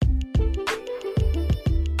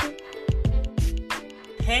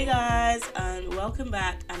Hey guys, and welcome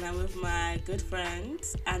back. And I'm with my good friend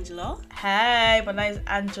Angela. Hey, my name's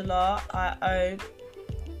Angela. I own.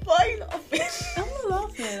 Why are you laughing? I'm not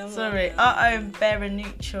laughing. Sorry, I own Bare and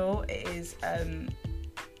Neutral. It is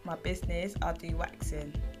my business. I do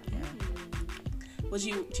waxing. Yeah.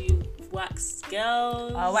 Do you wax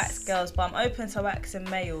girls? I wax girls, but I'm open to waxing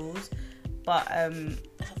males. But Her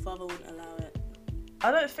father wouldn't allow it. I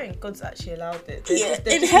don't think God's actually allowed it.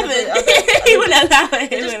 In heaven, he wouldn't allow it.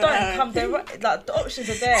 They just don't come. They're like the options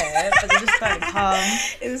are there, but they just don't come.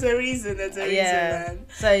 There's a reason, man.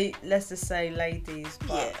 So let's just say ladies,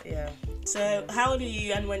 but yeah. So how old are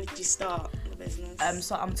you, and when did you start the business?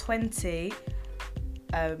 So I'm 20,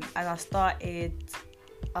 and I started.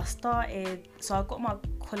 So I got my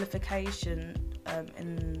qualification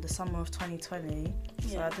in the summer of 2020.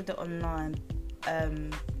 So I did it online.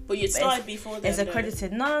 But you started before then. It's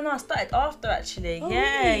accredited. No, I started after actually. Oh,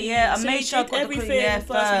 yeah, really? I so made sure I got everything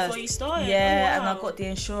first before you started. Yeah, oh, wow. and I got the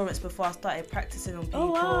insurance before I started practicing on people.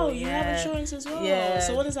 Oh wow, you have insurance as well. Yeah.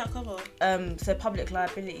 So what does that cover? So public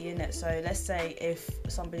liability in it. So let's say if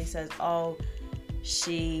somebody says, "Oh,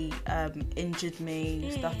 she injured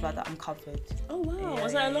me," stuff like that, I'm covered. Oh wow,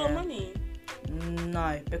 was that a lot of money?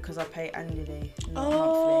 No, because I pay annually, not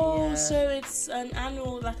monthly. Yeah. So it's an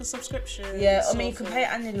annual, like a subscription. Yeah, I mean you can pay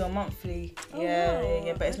annually or monthly. Oh, yeah,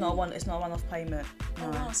 wow. but it's not a one-off payment. No. Oh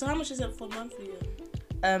wow. So how much is it for monthly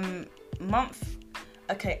then?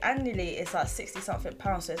 Okay, annually it's like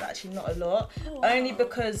 £60-something, so it's actually not a lot. Oh, wow. Only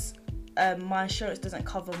because my insurance doesn't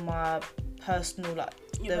cover my personal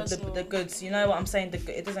the goods. You know what I'm saying?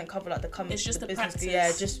 It doesn't cover like the company. It's just the business. practice.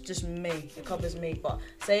 Yeah, just me. It covers me. But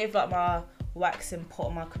say if like my waxing pot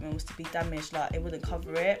of my equipment was to be damaged, like it wouldn't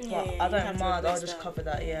cover it. But I don't mind. I'll just cover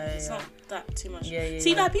that. It's not that too much. Yeah.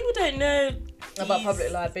 See, like people don't know about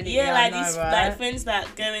public liability. Yeah, like these right? like things that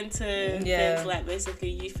go into things like basically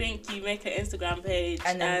you think you make an Instagram page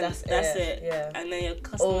and then that's it. Yeah. And then your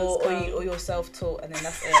customers or you're self-taught and then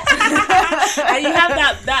that's it. And you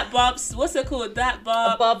have that barbs. What's it called? That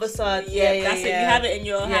a barbicide. Yeah, that's it. You have it in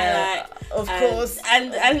your highlight. Of course.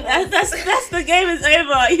 And that's the game is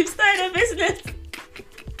over. You've started a business.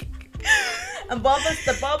 And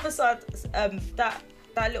the barbicide,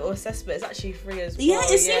 that little assessment is actually free as well. Yeah,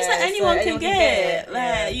 it seems like anyone can get it.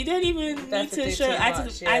 Like you don't even need have to do show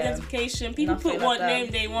much, identification. People Nothing put like what that.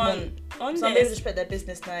 name they want on Some this. people just put their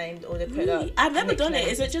business name or they put Really? I've never done it.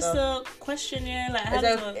 Is it just a questionnaire? Like how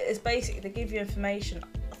does it work? It's basically they give you information.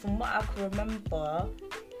 From what I can remember,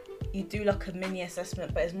 you do like a mini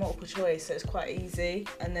assessment, but it's multiple choice, so it's quite easy.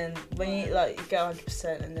 And then when you get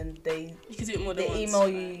 100%, and then you can do it more than once. They email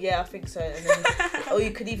you, yeah, I think so. And then, or you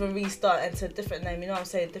could even restart into a different name. You know what I'm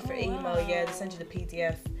saying? Different email, yeah. They send you the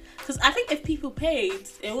PDF. Because I think if people paid,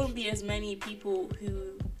 it wouldn't be as many people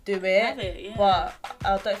who do it. Have it, yeah. But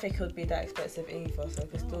I don't think it would be that expensive either, so it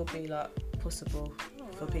could still be like possible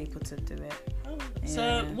for people to do it. Oh. Yeah.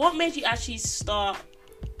 So what made you actually start?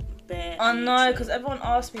 I know, because everyone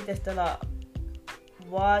asks me this, they're like,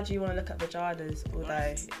 why do you want to look at vaginas all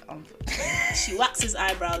day? She waxes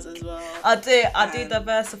eyebrows as well. I do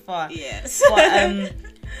diversify. Yes. But,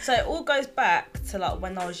 so it all goes back to like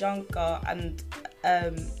when I was younger, and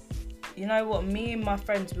you know what, me and my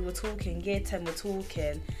friends, we were talking, year 10 we're talking,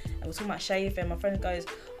 and we're talking about shaving. My friend goes,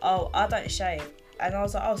 oh, I don't shave. And I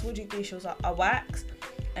was like, oh, so what do you do? She was like, I wax.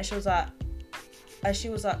 And she was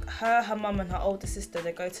like, her mum and her older sister,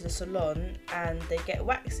 they go to the salon and they get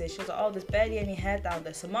waxes. She was like, oh, there's barely any hair down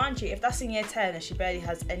there. So mind you, if that's in year 10 and she barely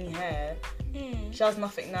has any hair, she has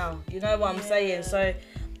nothing now. You know what I'm saying? So,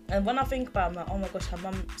 and when I think about it, I'm like, oh my gosh, her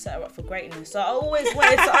mum set her up for greatness. So I always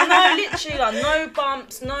wanted to, I know, literally, like, no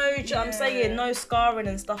bumps, no, do you know what I'm saying? No scarring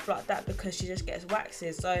and stuff like that, because she just gets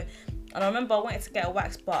waxes. So, and I remember I wanted to get a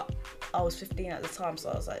wax, but I was 15 at the time, so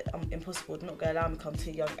I was like, I'm impossible, they're not going to allow me to come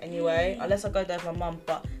too young anyway, unless I go there with my mum,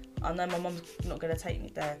 but I know my mum's not going to take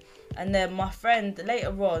me there. And then my friend, later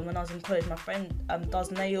on, when I was in college, my friend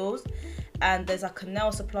does nails, and there's like a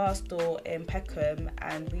nail supply store in Peckham,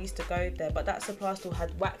 and we used to go there, but that supply store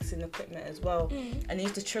had waxing equipment as well, and it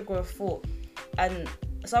used to trigger a thought. And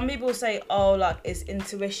some people say, oh, like, it's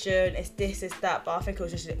intuition, it's this, it's that, but I think it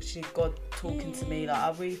was just literally God talking to me. Like,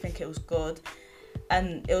 I really think it was God.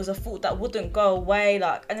 And it was a thought that wouldn't go away,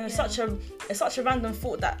 like, and it was such a random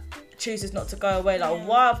thought that chooses not to go away. Like,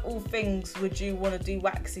 why of all things would you want to do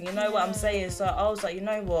waxing? You know what I'm saying? So I was like, you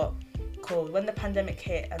know what? Cool. When the pandemic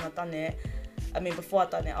hit and I'd done it, before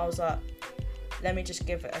I'd done it, I was like, let me just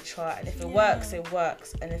give it a try. And if it works, it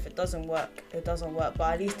works. And if it doesn't work, it doesn't work.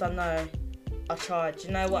 But at least I know I tried. Do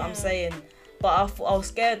you know what I'm saying? But I was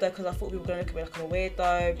scared though, because I thought people were going to look at me like I'm a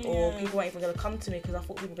weirdo, or people weren't even going to come to me because I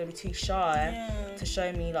thought people were going to be too shy to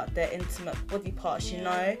show me like their intimate body parts, you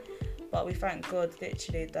know. But we thank God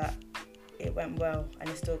literally that it went well, and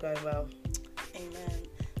it's still going well. Amen.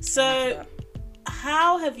 So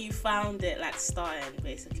how have you found it, like, starting,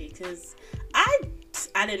 basically? Because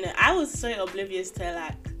I don't know, I was so oblivious to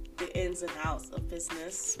like the ins and outs of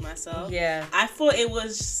business myself. I thought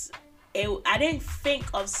I didn't think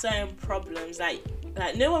of certain problems, like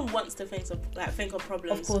no one wants to think of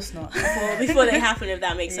problems, of course not, before they happen, if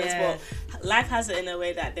that makes sense. But life has it in a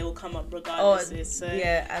way that they will come up regardless.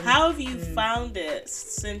 How have you found it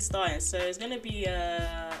since starting? So it's going to be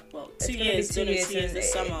 2 years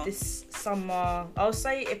this summer. This summer, I'll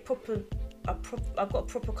say I've got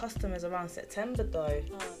proper customers around September though.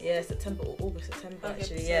 September or August, September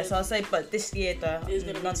actually. So I'll say, but this year though,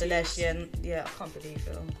 nonetheless, I can't believe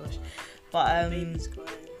it. Oh my gosh. But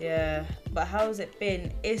but how has it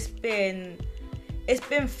been? It's been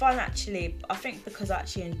fun actually. I think because I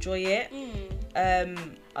actually enjoy it.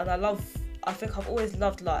 And I think I've always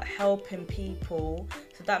loved like helping people,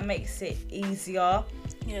 so that makes it easier.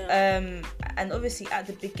 And obviously at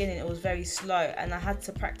the beginning it was very slow, and I had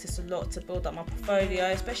to practice a lot to build up my portfolio,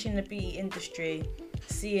 especially in the beauty industry.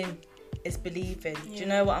 Seeing is believing. Do you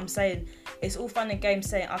know what I'm saying? It's all fun and games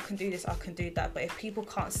saying I can do this, I can do that, but if people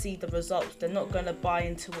can't see the results, they're not going to buy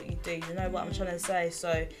into what you do. You know what I'm trying to say?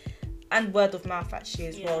 So, and word of mouth actually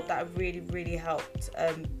as well, that really helped.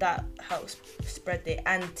 That helps spread it,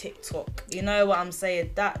 and TikTok. You know what I'm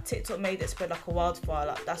saying? That TikTok made it spread like a wildfire.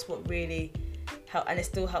 Like, that's what really helped, and it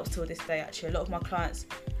still helps till this day actually. A lot of my clients,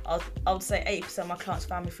 I would say 80% of my clients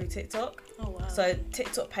found me through TikTok. Oh wow. So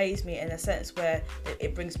TikTok pays me in a sense where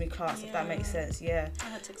it brings me clients, if that makes sense. I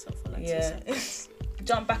had TikTok for like 2 seconds.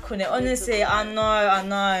 Jump back on it. Honestly, I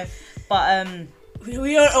know. But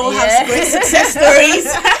we all have great success stories.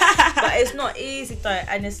 But it's not easy though,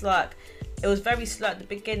 and it's like it was very slow at the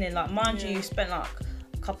beginning. Like, mind you spent like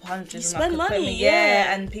a couple hundred. You spend money,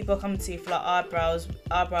 and people come to you for like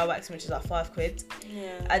eyebrow waxing, which is like £5.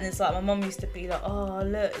 And it's like my mum used to be like, oh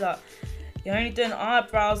look, like you're only doing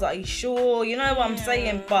eyebrows, like, are you sure? You know what I'm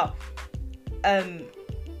saying? But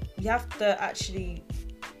you have to actually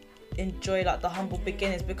enjoy like the humble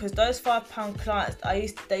beginnings, because those £5 clients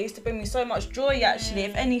they used to bring me so much joy actually.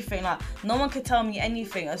 If anything, like, no one could tell me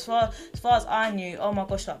anything. As far as I knew, oh my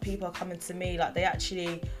gosh, like, people are coming to me, like, they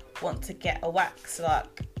actually want to get a wax,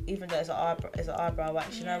 like, even though it's an eyebrow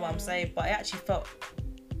wax, you know what I'm saying? But it actually felt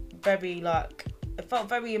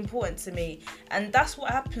very important to me. And that's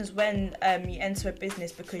what happens when you enter a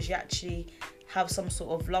business, because you actually have some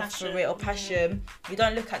sort of love for it or passion. You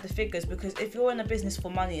don't look at the figures, because if you're in a business for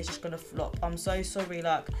money, it's just gonna flop. I'm so sorry,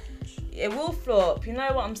 like, it will flop. You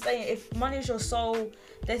know what I'm saying? If money is your soul,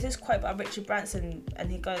 there's this quote by Richard Branson, and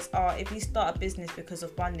he goes, if you start a business because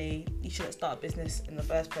of money, you shouldn't start a business in the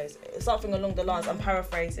first place. It's something along the lines, I'm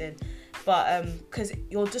paraphrasing, but because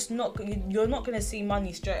you're not gonna see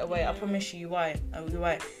money straight away. I promise you won't. And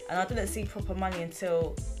I didn't see proper money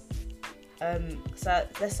until so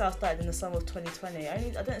let's say I started in the summer of 2020. I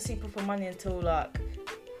didn't see proper money until like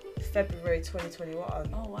February 2021.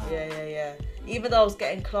 Oh wow. Yeah. Even though I was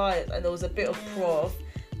getting clients and there was a bit of prof,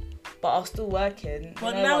 but I was still working.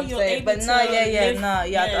 But now you're able to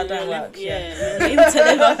I don't work. You're able to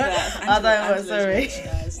live off that. I don't work, sorry.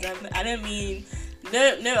 I don't mean,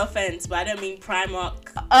 no offense, but I don't mean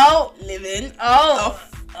Primark living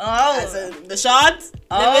off as in the shards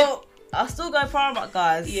living. I still go Primark,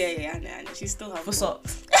 guys. Yeah, I know. She's still helpful. For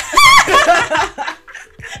socks.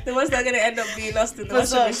 The ones that are going to end up being lost in the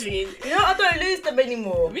washing machine. You know, I don't lose them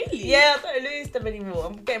anymore. Really? Yeah, I don't lose them anymore.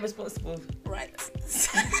 I'm getting responsible. Right.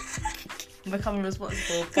 I'm becoming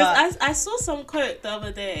responsible. Because I saw some quote the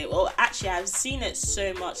other day. Well, actually, I've seen it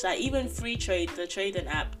so much. Like, even Free Trade, the trading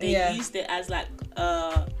app, they used it as like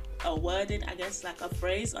a wording, I guess, like a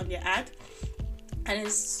phrase on your ad. And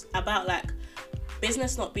it's about like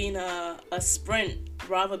business not being a sprint,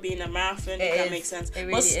 rather being a marathon, if that makes sense. It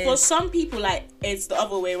really but is. For some people, like, it's the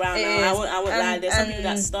other way around. I won't lie. There's some people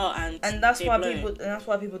that start and that's why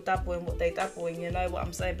people dabble in what they dabble in. You know what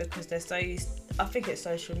I'm saying? Because they're so used. I think it's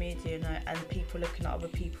social media, you know, and people looking at other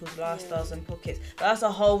people's lifestyles and pockets. But that's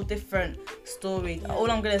a whole different story. Yeah.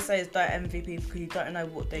 All I'm gonna say is don't envy people, because you don't know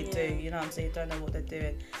what they do. You know what I'm saying? You don't know what they're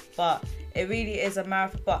doing. But it really is a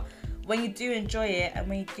marathon. But when you do enjoy it, and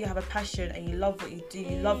when you do have a passion and you love what you do,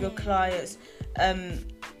 you love your clients,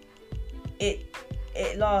 it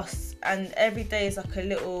lasts, and every day is like a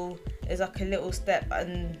little step.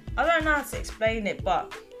 And I don't know how to explain it,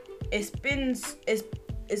 but it's been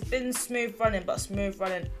smooth running, but smooth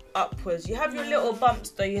running upwards. You have your little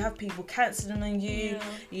bumps though. You have people cancelling on you.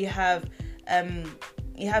 You have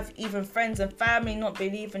even friends and family not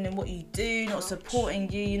believing in what you do, not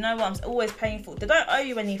supporting you. You know what I'm saying? Always painful. They don't owe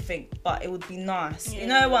you anything, but it would be nice. You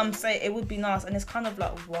know what I'm saying? It would be nice, and it's kind of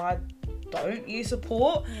like, why don't you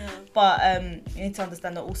support? But you need to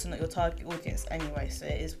understand they're also not your target audience anyway, so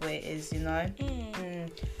it is what it is, you know.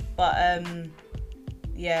 But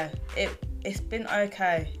it's been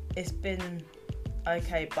okay. It's been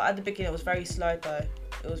okay, but at the beginning it was very slow though.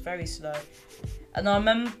 It was very slow, and I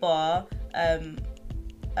remember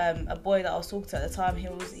a boy that I was talking to at the time, he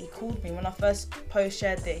called me when I first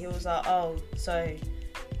shared it. He was like, "Oh, so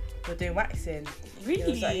you're doing waxing?"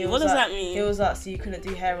 Really? What does that mean? He was like, "So you couldn't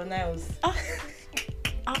do hair or nails?"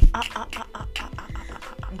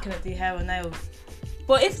 You couldn't do hair or nails.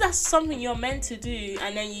 But if that's something you're meant to do,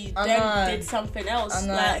 and then you did something else,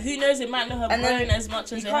 like who knows, it might not have grown as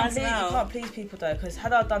much as it has now. You can't please people though, because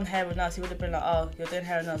had I done hair or nails, he would have been like, "Oh, you're doing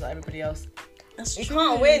hair and nails like everybody else." That's you true.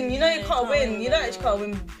 Can't win. You know you can't win. You don't actually can't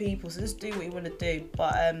win with people. So just do what you want to do.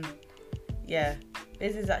 But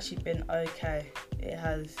this has actually been okay. It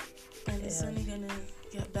has. And it's only gonna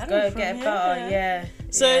get better. Yeah.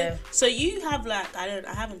 So you have like I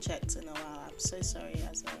haven't checked in a while. I'm so sorry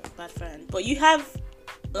as a bad friend. But you have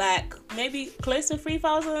like maybe close to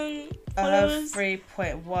 3,000 followers. I have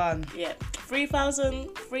 3.1. Yeah,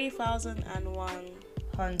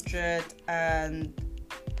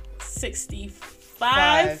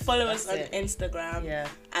 3,165 followers on Instagram. Yeah.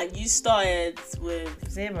 And you started with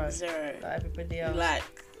zero. Like everybody else. Like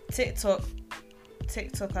TikTok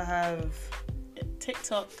I have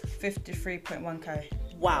 53.1k.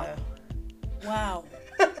 Wow. Yeah. Wow.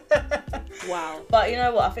 Wow. But you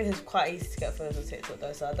know what? I think it's quite easy to get followers on TikTok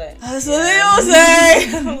though, so I don't. That's what they all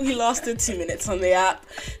say. We lasted 2 minutes on the app.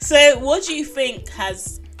 So what do you think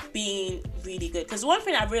has been really good? Because one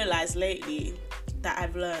thing I've realised lately that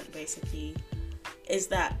I've learned basically is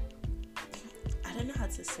that I don't know how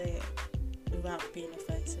to say it without being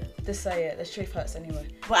offensive. Just say it. The truth hurts anyway.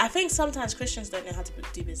 But I think sometimes Christians don't know how to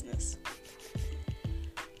do business.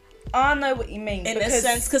 I know what you mean. In a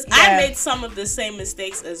sense, because I made some of the same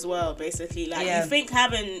mistakes as well, basically. Like, you think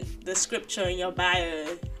having the scripture in your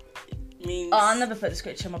bio means... Oh, I never put the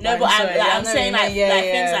scripture in my bio. No, but I'm saying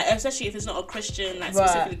things like, especially if it's not a Christian, like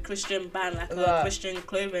specifically Christian band, like a Christian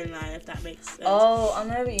clothing line, if that makes sense. Oh, I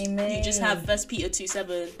know what you mean. You just have 1 Peter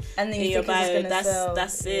 2:7 and then in your bio.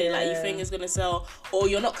 That's it. Like, you think it's gonna sell, or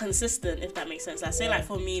you're not consistent, if that makes sense. I say like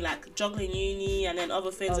for me, like juggling uni and then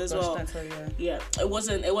other things as well. It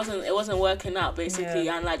wasn't working out basically,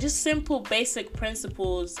 and like just simple basic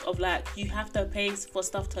principles of like you have to pay for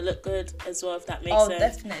stuff to look good as well, if that makes sense.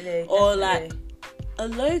 Definitely. Or like a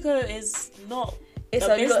logo is not a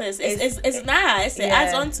business. It's nice. It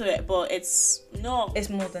adds on to it, but it's not. It's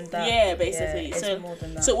more than that. Yeah, basically. Yeah, it's more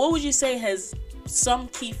than that. So what would you say has some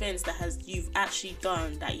key things that you've actually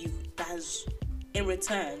done that has in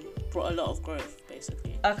return brought a lot of growth,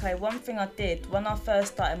 basically? Okay, one thing I did when I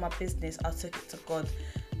first started my business, I took it to God.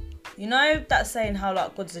 You know that saying how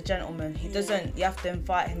like God's a gentleman. He doesn't. You have to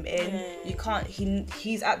invite him in. You can't.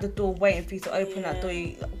 He's at the door waiting for you to open that door.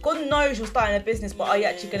 God knows you're starting a business, but are you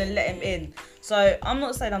actually gonna let him in? So I'm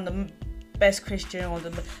not saying I'm the best Christian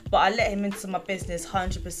but I let him into my business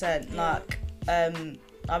 100%. Like I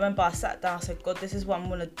remember I sat down. I said, God, this is what I'm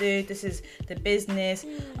gonna do. This is the business.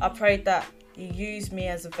 I prayed that you use me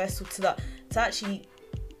as a vessel to actually.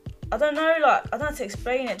 I don't know, like, I don't know how to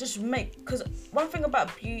explain it, because one thing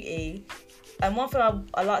about beauty, and one thing I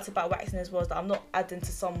liked about waxing as well, is that I'm not adding to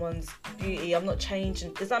someone's beauty, I'm not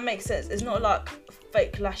changing. Does that make sense? It's not like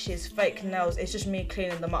fake lashes, fake nails, it's just me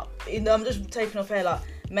cleaning them up. You know, I'm just taking off hair, like,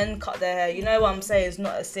 men cut their hair, you know what I'm saying? It's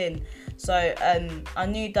not a sin. So I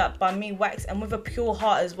knew that by me wax, and with a pure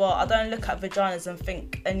heart as well, I don't look at vaginas and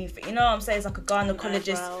think anything. You know what I'm saying? It's like a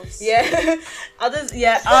gynecologist. Eyebrows.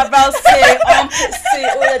 Yeah, eyebrows too, armpits too,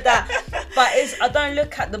 all of that. But I don't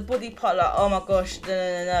look at the body part like, oh my gosh,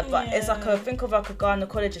 no. But it's like think of like a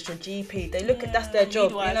gynecologist or GP. They look at that's their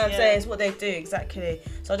job. Midwife, you know what I'm saying? It's what they do exactly.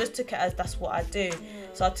 So I just took it as that's what I do.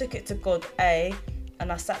 So I took it to God, and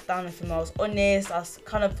I sat down with him. I was honest. I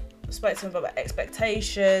kind of spoke to him about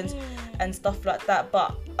expectations and stuff like that,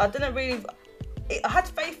 but I didn't really I had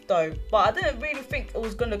faith though, but I didn't really think it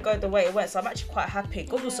was going to go the way it went, so I'm actually quite happy.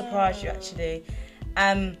 God will surprise you actually.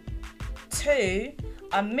 2,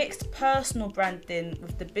 I mixed personal branding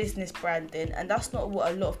with the business branding, and that's not what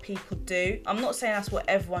a lot of people do. I'm not saying that's what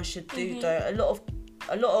everyone should do though. A lot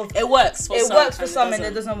of it works for some and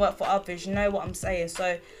it doesn't work for others, you know what I'm saying?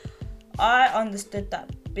 So I understood that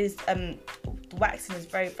waxing is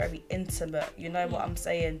very, very intimate, you know what I'm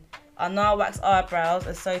saying? I know I wax eyebrows,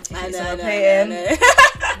 and so too keeps I repeating. know.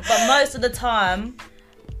 But most of the time,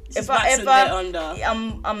 if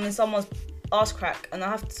I'm in someone's ass crack and I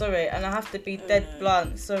have to be dead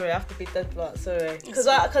blunt. Sorry, I have to be dead blunt. Sorry,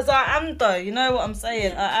 because I am though. You know what I'm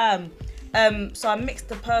saying? I am. So I mix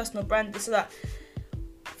the personal brand so that,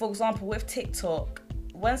 for example, with TikTok,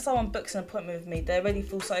 when someone books an appointment with me, they already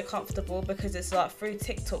feel so comfortable because it's like through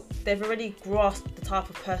TikTok, they've already grasped the type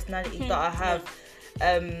of personality that I have,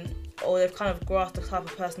 or they've kind of grasped the type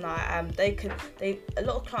of person that I am. A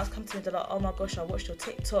lot of clients come to me, they're like, oh my gosh, I watched your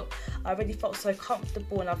TikTok, I already felt so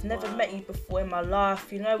comfortable and I've never met you before in my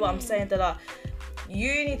life. You know what I'm saying? They're like,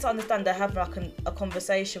 you need to understand they're having like a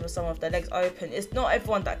conversation with someone with their legs open. It's not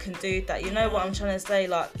everyone that can do that. You know what I'm trying to say?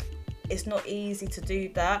 Like, it's not easy to do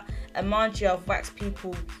that. And mind you, I've waxed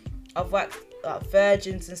like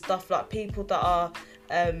virgins and stuff, like people that are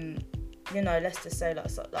you know, let's just say like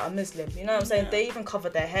a Muslim, you know what I'm saying? They even cover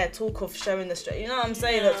their hair. Talk of showing the stranger, you know what I'm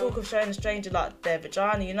saying? Like, talk of showing the stranger like their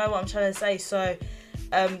vagina, you know what I'm trying to say? So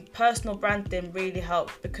personal branding really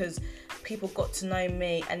helped because people got to know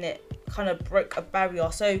me and it kind of broke a barrier.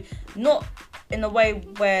 So not in a way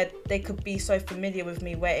where they could be so familiar with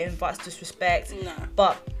me where it invites disrespect,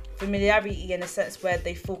 but familiarity in a sense where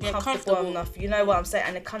they feel comfortable enough, you know what I'm saying,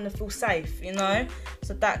 and they kind of feel safe, you know.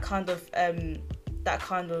 So that kind of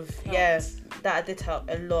that did help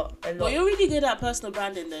a lot. Well, you're really good at personal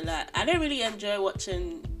branding though. Like, I don't really enjoy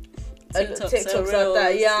watching TikToks like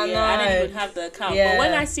that. Yeah, I know. I don't even have the account. But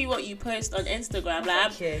when I see what you post on Instagram,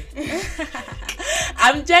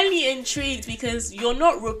 I'm genuinely intrigued because you're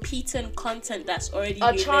not repeating content that's already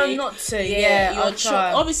been made. I try not to. Yeah,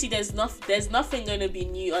 obviously, there's nothing going to be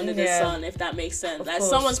new under the sun, if that makes sense. Like,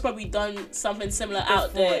 someone's probably done something similar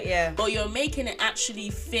out there, but you're making it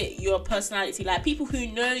actually fit your personality. Like, people who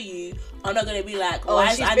know you are not going to be like,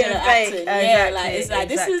 why is Angela acting? Like, it's like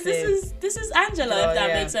this is Angela, if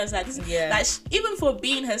that makes sense. Like, like even for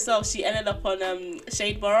being herself, she ended up on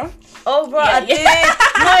Shadeborough. Oh right, I did.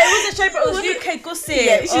 No, it wasn't Shadeborough. It was UK Gossip.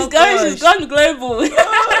 Yeah, she's gone global.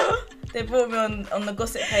 They brought me on the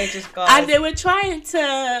gossip pages, guys. And they were trying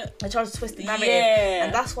to twist the narrative.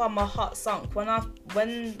 And that's why my heart sunk.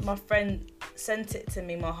 When my friend sent it to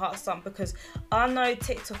me, my heart sunk because I know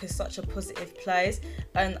TikTok is such a positive place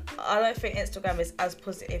and I don't think Instagram is as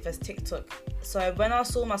positive as TikTok. So when I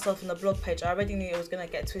saw myself on the blog page, I already knew it was going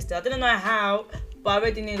to get twisted. I didn't know how, but I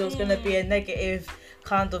already knew there was going to be a negative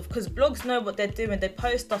kind of, because blogs know what they're doing. They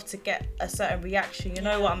post stuff to get a certain reaction, you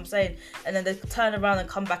know what I'm saying, and then they turn around and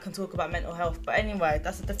come back and talk about mental health. But anyway,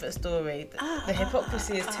 that's a different story. The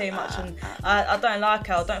hypocrisy is too much and I don't like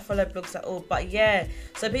it. I don't follow blogs at all. But yeah,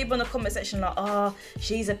 so people in the comment section like, oh,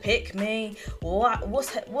 she's a pick me,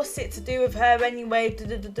 what's it to do with her anyway?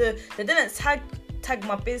 They didn't tag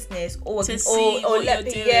my business or even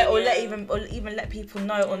let people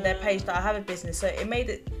know on their page that I have a business. So they made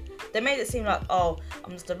it seem like, oh,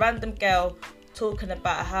 I'm just a random girl talking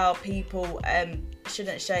about how people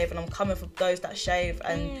shouldn't shave, and I'm coming for those that shave,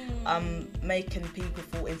 and I'm making people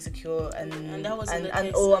feel insecure and that wasn't the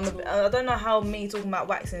case I don't know how me talking about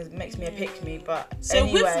waxing makes me a pick me, but so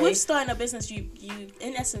anyway. with starting a business, you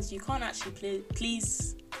in essence you can't actually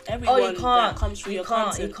please everyone that comes through your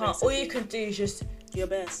content. You can't. All you can do is just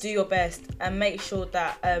do your best and make sure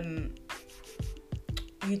that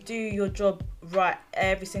you do your job right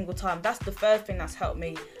every single time. That's the first thing that's helped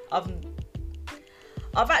me.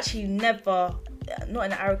 I've actually never, not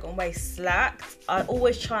in an arrogant way, slacked. I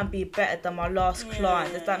always try and be better than my last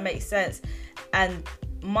client. Does that make sense? And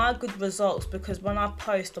my good results, because when I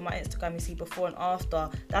post on my Instagram, you see before and after,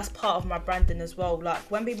 that's part of my branding as well. Like,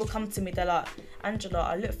 when people come to me, they're like, Angela,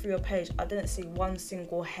 I looked through your page, I didn't see one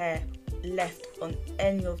single hair left on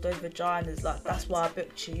any of those vaginas. Like, that's why I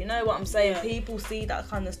booked you. You know what I'm saying? People see that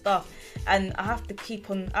kind of stuff, and I have to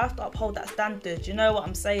uphold that standard. You know what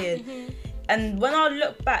I'm saying? And when I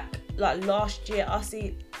look back, like last year, I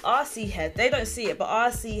see hair. They don't see it, but I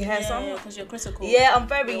see hair. Because you're critical. Yeah, I'm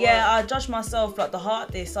very. I judge myself like the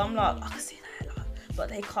hardest. So I'm like, I can see that, but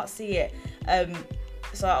they can't see it.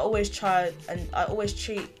 So I always try, and I always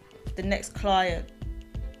treat the next client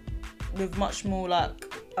with much more,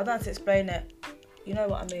 like, I don't have to explain it. You know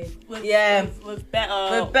what I mean? With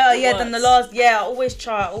better than the last. I always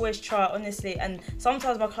try, honestly. And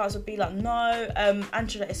sometimes my clients would be like, no,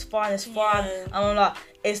 Angela, it's fine. And I'm like,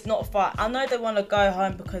 it's not fine. I know they want to go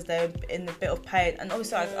home because they're in a bit of pain, and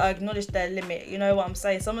obviously I acknowledge their limit. You know what I'm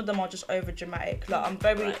saying? Some of them are just over dramatic. Like, I'm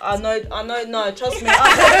very, I know, no, trust me.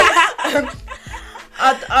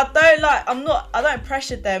 I don't like. I don't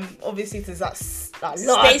pressure them. Obviously, to stay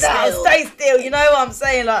still. You know what I'm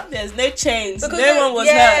saying? Like, there's no chains. No one was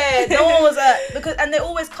hurt. Yeah, no one was hurt and they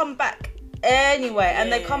always come back anyway,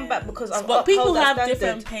 and they come back because I've but people have standard.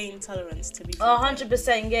 Different pain tolerance, to be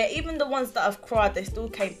 100%. Yeah, even the ones that have cried, they still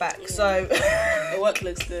came back. Yeah. So the work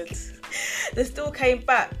looks good. They still came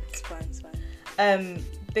back. It's fine.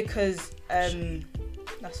 Because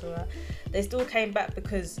that's alright. They still came back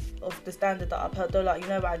because of the standard that I've held. They're like, you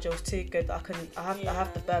know what, Angel's too good. I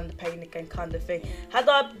have to burn the pain again, kind of thing.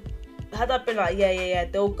 Yeah. Had I been like, yeah,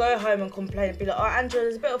 they'll go home and complain and be like, oh, Angela,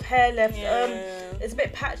 there's a bit of hair left, it's a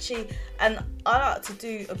bit patchy. And I like to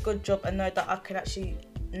do a good job and know that I can actually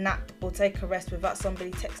nap or take a rest without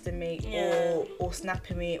somebody texting me or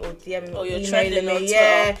snapping me or DMing me or emailing me,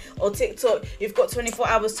 or TikTok. You've got 24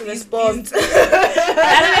 hours to respond. I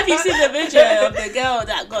don't know if you've seen the video of the girl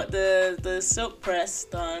that got the silk press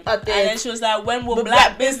done. I did. And then she was like, when will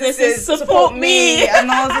black businesses support me?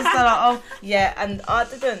 And I was just like, oh yeah, and I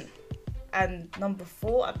didn't. And number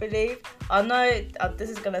 4, I believe. I know this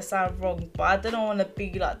is gonna sound wrong, but I don't want to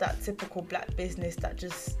be like that typical black business that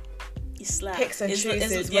just picks and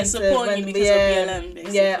chooses. They're supporting you because of BLM,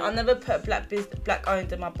 basically. Yeah, I never put black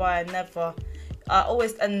owned in my bio, never. I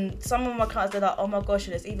always, and some of my clients, they're like, oh my gosh,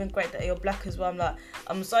 and it's even great that you're black as well. I'm like,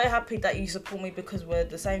 I'm so happy that you support me because we're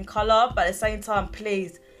the same colour, but at the same time,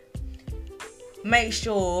 please make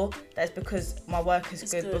sure that's because my work is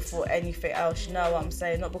good before anything else. You know what I'm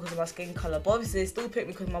saying? Not because of my skin colour. But obviously they still pick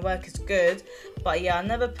me because my work is good. But yeah, I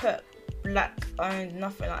never put black owned,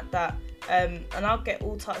 nothing like that. And I'll get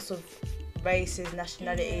all types of races,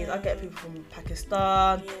 nationalities. I get people from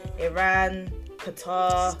Pakistan, Iran,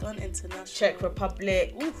 Qatar, Czech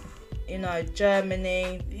Republic, you know,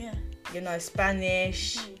 Germany, you know,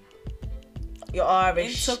 Spanish. You're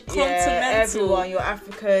Irish, everyone. You're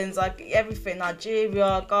Africans, like everything.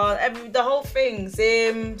 Nigeria, Ghana, the whole thing.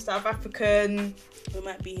 Zim, South African. We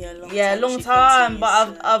might be here a long time. Yeah, long time.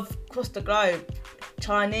 But I've crossed the globe.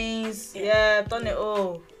 Chinese. Yeah, I've done it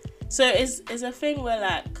all. So it's a thing where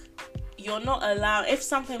like you're not allowed. If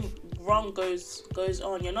something wrong goes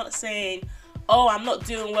on, you're not saying, oh, I'm not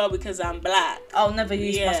doing well because I'm black. I'll never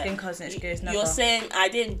use my skin colour as an excuse. Never. You're saying I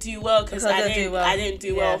didn't do well because I didn't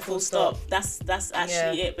do well. Full stop. That's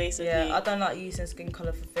actually it, basically. Yeah, I don't like using skin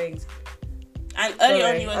colour for things. And early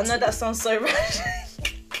on, you were. I know that sounds so rash.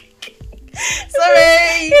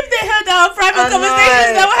 Sorry. If they heard our private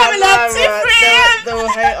conversations, they were having our different. They will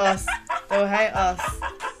hate us. They will hate us.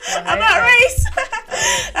 About race.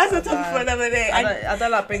 That's a topic for another day. I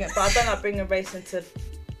don't like bringing race into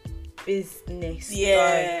business.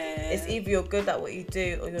 It's either you're good at what you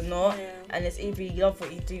do or you're not, and it's either you love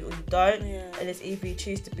what you do or you don't, and it's either you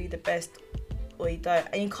choose to be the best or you don't,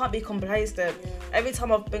 and you can't be complacent. Every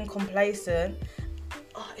time I've been complacent,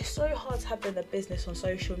 it's so hard to have a business on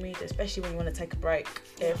social media, especially when you want to take a break.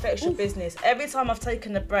 It affects your business. Every time I've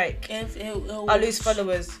taken a break, I lose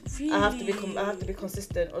followers. Really? I have to be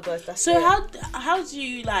consistent, otherwise that's so it. How do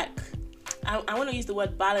you like? I want to use the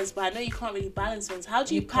word balance, but I know you can't really balance things. How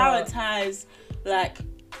do you prioritize like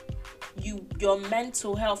your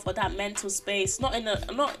mental health or that mental space? I'm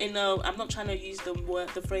not trying to use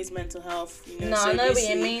the phrase mental health. You know, no, I know what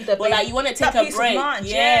you mean. But like you want to take a break. Mind,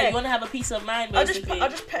 you want to have a peace of mind. Basically. I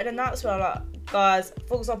just put an announcement. I'm like, guys,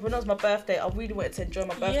 for example, when it was my birthday, I really wanted to enjoy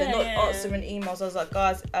my birthday, not answering emails. I was like,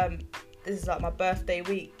 guys, this is like my birthday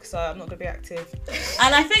week, so I'm not gonna be active.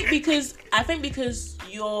 And I think because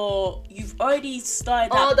you've already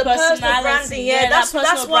started that the personal branding, that's why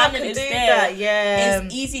I can do that. Yeah,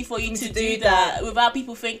 it's easy for you to do that without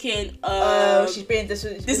people thinking, she's being this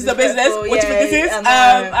is a business. What do you think this is?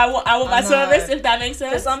 I want my service, if that makes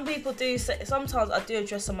sense. But some people do say, sometimes I do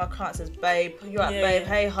address some of my clients as babe. You're right, babe.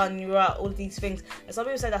 Hey, hun, you're right. All of these things, and some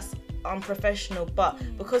people say that's unprofessional, but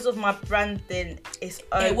because of my branding, it's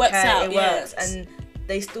okay. It works, and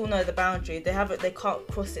they still know the boundary. They can't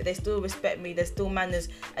cross it. They still respect me. There's still manners,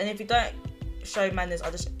 and if you don't show manners,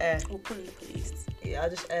 I just air. We'll call in the police. Yeah, I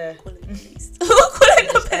just air. Call in the police. We'll call in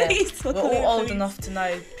the police. We're all old enough to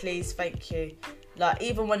know. Please, thank you. Like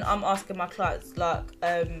even when I'm asking my clients, like,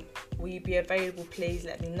 will you be available? Please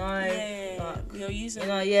let me know. Like, you're using.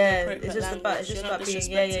 It's just about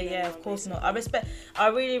being. Of course not. I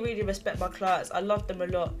really, really respect my clients. I love them a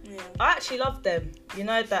lot. I actually love them. You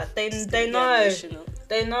know that they know.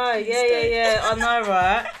 They know. Yeah. I know,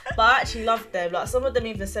 right? But I actually love them. Like some of them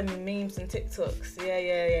even send me memes and TikToks.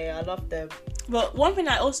 Yeah. I love them. But one thing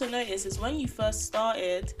I also noticed is when you first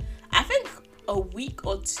started, I think a week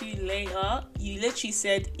or two later, you literally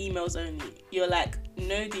said emails only. You're like,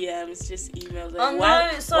 no DMs, just emails only.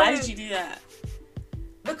 Why did you do that?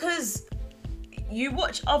 Because you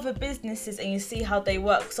watch other businesses and you see how they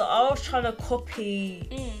work. So I was trying to copy.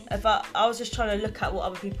 I was just trying to look at what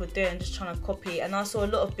other people are doing and just trying to copy. And I saw a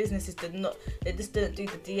lot of businesses they just didn't do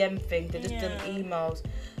the DM thing. They just did emails.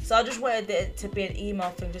 So I just wanted it to be an email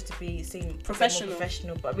thing, just to be seen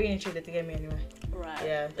professional. But really and truly, they DM me anyway. Right.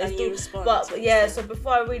 Yeah. And you respond. But yeah, so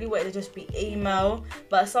before I really wanted to just be email,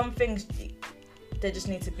 but some things they just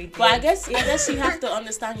need to be. But I guess you have to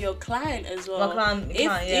understand your client as well. My client,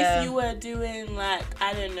 if you were doing like,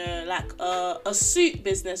 I don't know, like a suit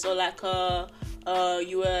business, or like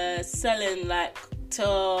you were selling like to,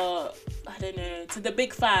 I don't know, to the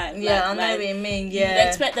big five. Yeah, I know what you mean. Yeah, you'd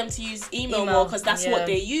expect them to use email more because that's what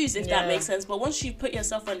they use, if that makes sense. But once you put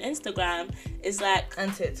yourself on Instagram, it's like,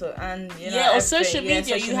 and TikTok and or social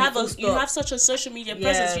media. You have such a social media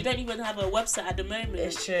presence. You don't even have a website at the moment.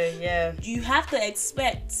 It's true. Yeah, you have to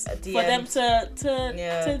expect for them to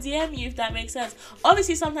DM you, if that makes sense.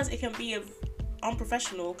 Obviously, sometimes it can be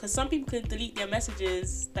unprofessional because some people can delete their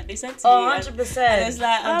messages that they sent to you. 100%. And it's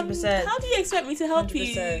like, 100%. how do you expect me to help 100%.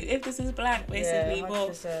 you if this is blank, basically? Yeah,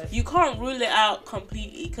 but you can't rule it out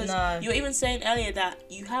completely because you were even saying earlier that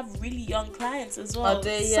you have really young clients as well. I do,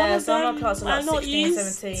 yeah. Some of my clients are like 16,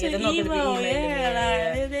 17. They're not going to be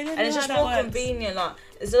emailing me. And it's just more convenient, like,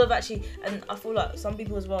 instead of actually, and I feel like some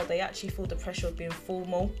people as well, they actually feel the pressure of being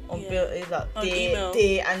formal on dear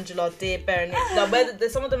Angela, dear Berenice. Like,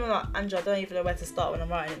 some of them are like, Angela, I don't even know where to start when I'm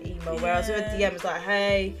writing an email. Whereas with a DM, it's like,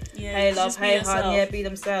 hey love, hey hon, be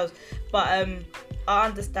themselves. But I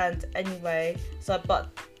understand anyway. So,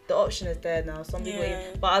 but the option is there now. Some people,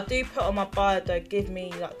 but I do put on my bio though, give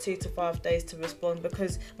me like 2 to 5 days to respond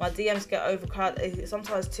because my DMs get overcrowded. It's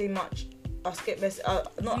sometimes too much. I skip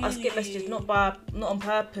messages, not on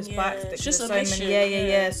purpose, by accident. It's just so many.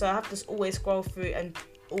 Yeah. So I have to always scroll through and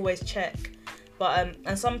always check. But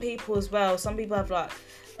and some people as well. Some people have like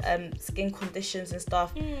skin conditions and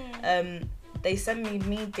stuff. They send me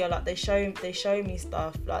media, like they show me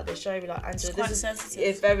stuff, like they show me like, Angela, this is sensitive.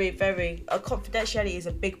 It's very, very confidentiality is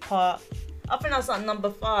a big part. I think that's like number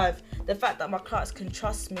 5. The fact that my clients can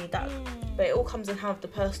trust me, that but it all comes in hand with the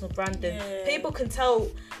personal branding. People can tell.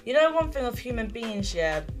 You know, one thing of human beings,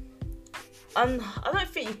 and I don't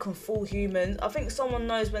think you can fool humans. I think someone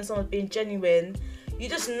knows when someone's being genuine. You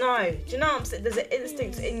just know. Do you know what I'm saying? There's an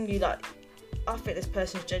instinct in you, like, I think this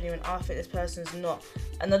person's genuine, I think this person's not.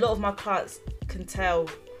 And a lot of my clients can tell,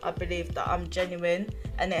 I believe, that I'm genuine,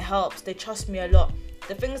 and it helps. They trust me a lot.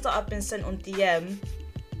 The things that I've been sent on DM,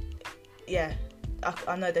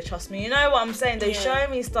 I know they trust me. You know what I'm saying? They show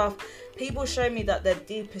me stuff. People show me that their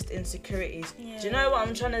deepest insecurities. Do you know what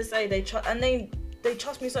I'm trying to say? They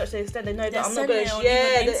trust me such to the extent they know that I'm not going to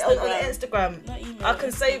share on Instagram. I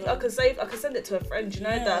can send it to a friend. You know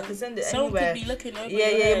that I can send it someone anywhere. Someone could be looking over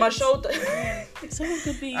your head. My shoulder. Someone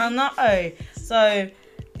could be. I know. So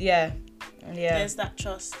there's that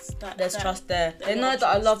trust. There's trust there. They know that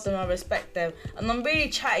I love them, I respect them, and I'm really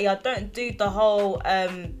chatty. I don't do the whole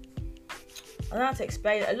I don't know how to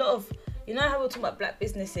explain it. A lot of, you know how we're talking about black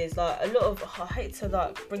businesses, like a lot of, I hate to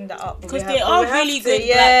like bring that up because they are really good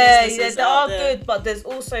black businesses. They are good, but there's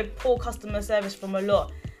also poor customer service from a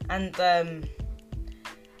lot, and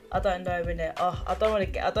I don't know, innit? I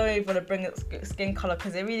don't even want to bring up skin colour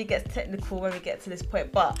because it really gets technical when we get to this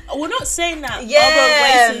point. But we're not saying that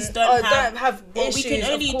other races don't have issues. We can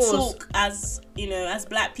only talk as, you know, as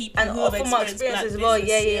black people, and who have from my experience as well.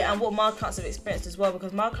 Yeah, and what my clients have experienced as well,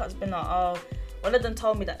 because my clients have been like, one of them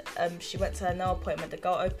told me that she went to her nail appointment. The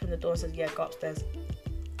girl opened the door and said, "Go upstairs."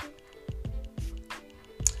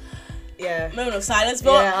 Yeah. Moment of silence,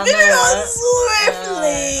 but moving on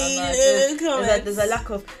swiftly. There's a lack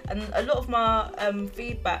of, and a lot of my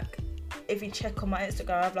feedback. If you check on my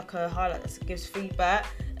Instagram, I have like a highlight that gives feedback.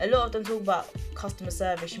 A lot of them talk about customer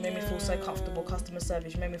service. You made me feel so comfortable. Customer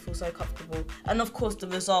service, you made me feel so comfortable. And of course the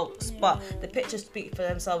results, but the pictures speak for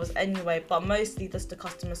themselves anyway. But mostly just the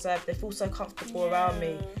customer service. They feel so comfortable around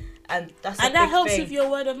me. And that's a big that helps thing. With your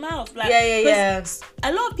word of mouth. Like,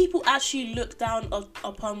 a lot of people actually look down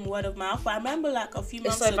upon word of mouth. But I remember like a few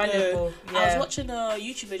months ago, valuable. I was watching a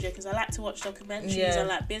YouTube video because I like to watch documentaries and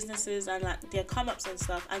like businesses and like their come-ups and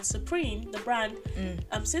stuff. And Supreme, the brand,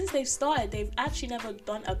 since they've started, they've actually never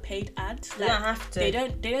done a paid ad. Like, they don't have to. They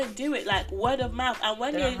don't do it, like word of mouth. And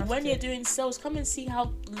when you're doing sales, come and see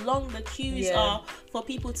how long the queues are for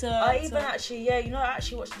people to. I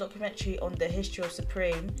actually watched a documentary on the history of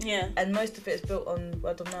Supreme. Yeah. And most of it is built on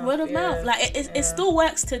word of mouth. Word of mouth. Like it still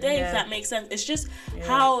works today, if that makes sense. It's just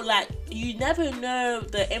how like you never know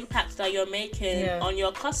the impact that you're making on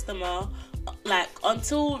your customer. like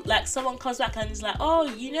until like someone comes back and is like, oh,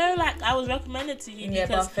 you know, like I was recommended to you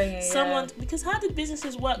because because how did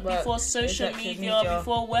businesses work before social media,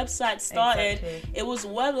 before websites started? It was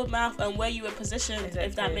word of mouth and where you were positioned,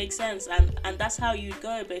 if that makes sense, and that's how you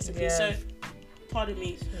go basically. So pardon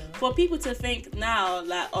me, for people to think now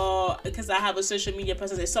like, oh, because I have a social media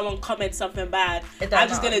presence, if someone comments something bad, I'm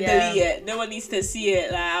just gonna delete it, no one needs to see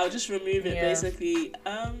it, like I'll just remove it basically.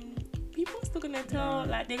 People are still gonna tell,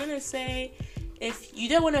 like they're gonna say, if you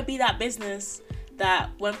don't want to be that business that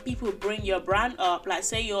when people bring your brand up, like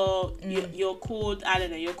say you're called, I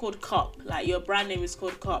don't know, you're called Cop, like your brand name is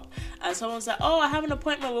called Cop, and someone's like, oh, I have an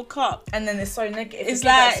appointment with Cop, and then it's so negative. It's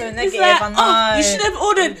like, so negative. It's like, oh, you should have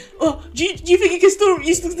ordered. Oh, do you think you still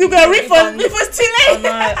get a refund if it's too late?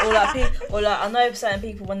 I know, I know certain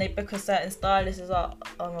people when they book a certain stylist, is like,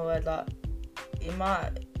 oh my word, like you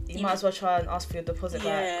might as well try and ask for your deposit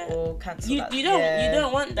back or cancel that. You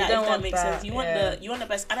don't want that, if that makes sense. You want the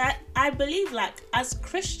best. And I believe, like, as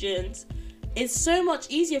Christians, it's so much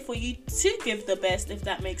easier for you to give the best, if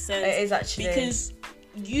that makes sense. It is actually. Because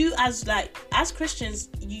you as Christians,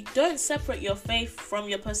 you don't separate your faith from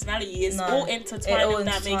your personality. It's all intertwined, if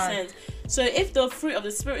that makes sense. So if the fruit of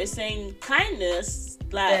the Spirit is saying kindness,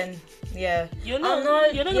 like... Then, you're not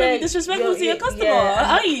gonna be disrespectful to your customer,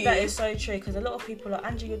 are you? That is so true, because a lot of people are like,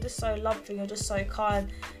 Angie, you're just so loving, you're just so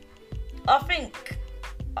kind. I think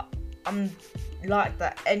I'm like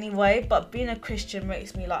that anyway, but being a Christian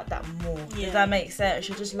makes me like that more. Does that make sense?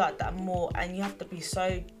 You just like that more, and you have to be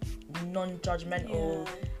so non-judgmental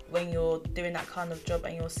when you're doing that kind of job,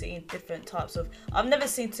 and you're seeing different types of... I've never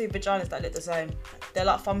seen two vaginas that look the same. They're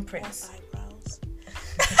like thumbprints.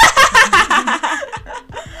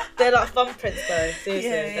 They're like thumbprints though, seriously.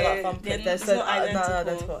 They're like thumbprints. They're so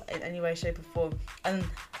identical in any way, shape or form. And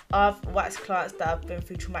I've waxed clients that have been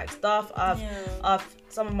through traumatic stuff. I've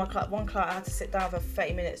some of my one client I had to sit down for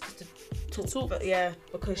 30 minutes just to talk. But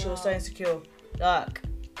because she was so insecure. Like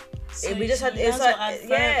we just had that's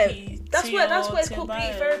what it's called,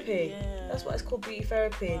 beauty therapy. That's what it's called, beauty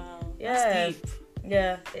therapy. That's deep.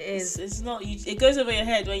 Yeah, it is. It's not. It goes over your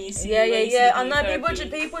head when you see. I know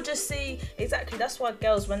people just see exactly. That's why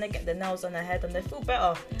girls, when they get their nails on their head and they feel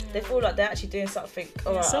better, they feel like they're actually doing something.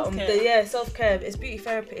 Self-care. Self-care. It's beauty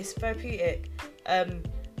therapy. It's therapeutic.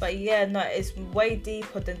 But it's way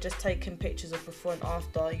deeper than just taking pictures of before and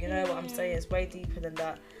after. You know what I'm saying? It's way deeper than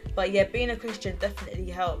that. But being a Christian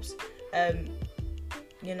definitely helps.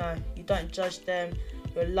 You don't judge them.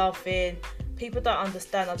 You're loving. People don't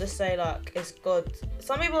understand. I'll just say, like, it's God.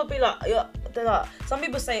 Some people will be like, some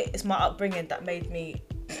people say it's my upbringing that made me.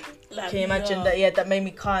 Can you imagine that? That made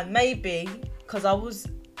me kind. Maybe because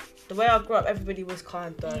the way I grew up, everybody was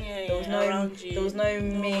kind though. There was no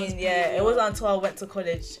mean. It wasn't until I went to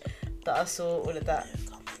college that I saw all of that.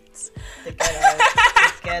 The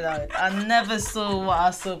ghetto. I never saw what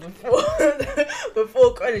I saw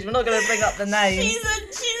before college. We're not gonna bring up the name. She's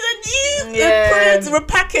a new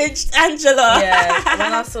repackaged Angela.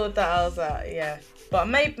 When I saw that, I was like, but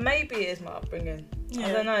maybe it is my upbringing.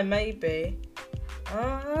 I don't know. Maybe.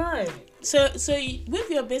 I don't know. So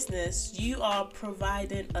with your business, you are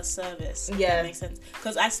providing a service. If that makes sense.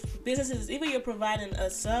 Because as businesses, either you're providing a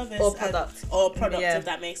service or product, if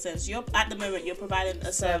that makes sense. You're at the moment you're providing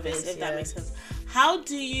a service, if that makes sense. How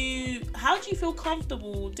do you feel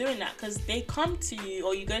comfortable doing that? Because they come to you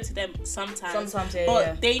or you go to them sometimes.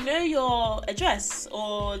 But they know your address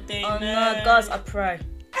or they know. No, guys, I pray.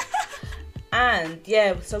 And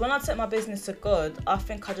so when I took my business to God, I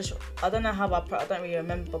think I don't know how I don't really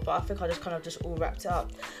remember, but I think I just kind of just all wrapped it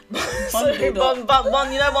up.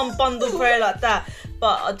 One bundle prayer like that.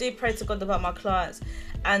 But I do pray to God about my clients.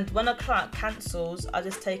 And when a client cancels, I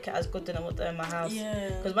just take it as good and what they're in my house.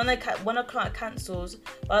 Because when a client cancels,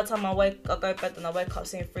 by the time I go to bed and I wake up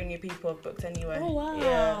seeing 3 new people I've booked anyway. Oh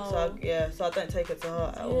wow. So I don't take it to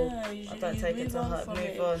heart at all. I don't take it to heart.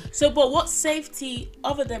 Move on. So, but what safety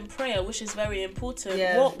other than prayer, which is very important?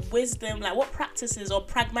 What wisdom, like what practices or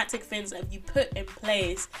pragmatic things have you put in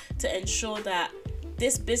place to ensure that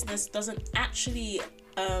this business doesn't actually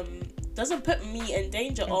doesn't put me in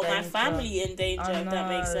danger or my family in danger, if that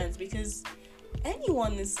makes sense? Because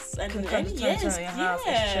anyone is like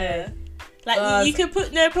you can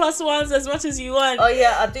put no plus ones as much as you want.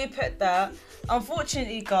 I do put that.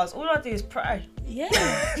 Unfortunately, guys, all I do is pray.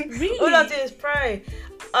 Really. All I do is pray.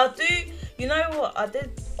 You know what I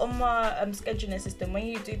did on my scheduling system? When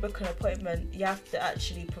you do book an appointment, you have to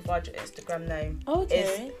actually provide your Instagram name.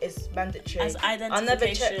 Okay. It's mandatory. As identification. I never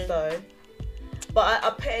checked though. But I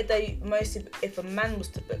put it there mostly if a man was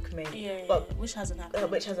to book me. But which hasn't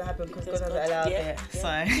happened. Because God hasn't allowed it.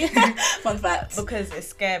 So fun fact. Because it's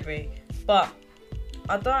scary. But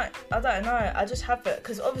I don't know. I just haven't,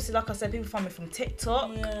 because obviously, like I said, people find me from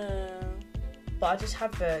TikTok. Yeah. But I just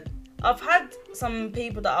haven't. I've had some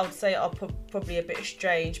people that I would say are probably a bit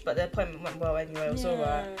strange, but their appointment went well anyway. It was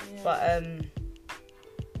alright. Yeah. But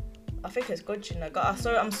I think it's good, you know.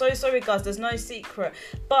 I'm so sorry, guys. There's no secret.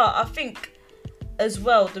 But I think as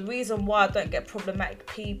well, the reason why I don't get problematic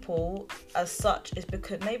people as such is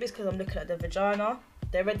because maybe it's because I'm looking at their vagina.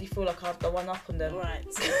 They already feel like I have the one up on them. Right.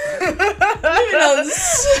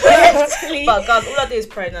 But guys, all I do is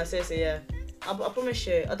pray now. Seriously, yeah. I promise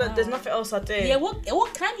you. There's nothing else I do. Yeah,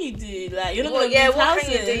 what can you do? Like, you're not gonna what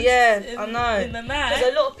can you do? Yeah, I know. In the night.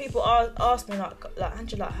 Because a lot of people ask me like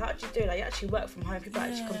Angela, like, how do you do it? Like, you actually work from home. People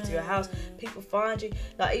actually come to your house. People find you.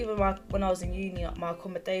 Like, even when I was in uni, like, my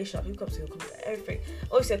accommodation, like, people come to your accommodation, everything.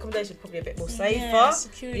 Obviously, accommodation is probably a bit more safer. Yeah,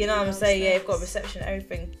 security, you know what I'm saying? Yeah, you've got reception,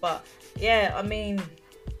 everything. But yeah, I mean,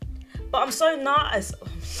 but I'm so nice.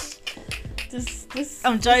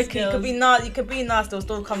 I'm joking. You could be nice. They'll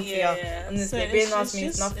still come to you. Honestly, being nice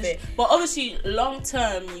means nothing. But obviously, long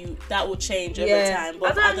term, that will change over time.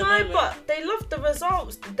 But I don't know. But they love the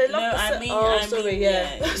results. They love sorry.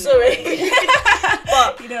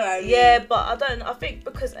 But you know what I mean. Yeah, but I don't. I think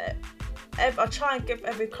because I try and give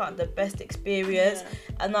every client the best experience,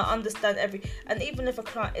 and I understand and even if a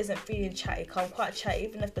client isn't feeling chatty, I'm quite chatty.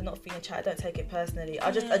 Even if they're not feeling chatty, I don't take it personally.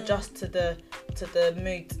 I just adjust to the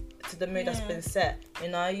mood. To the mood that's been set, you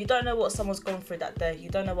know. You don't know what someone's gone through that day. You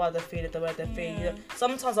don't know why they're feeling the way they're feeling. You know?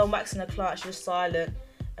 Sometimes I'm waxing a client, she's just silent,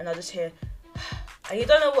 and I just hear, and you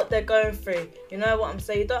don't know what they're going through. You know what I'm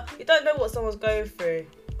saying? You don't know what someone's going through.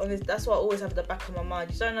 Honestly, that's what I always have at the back of my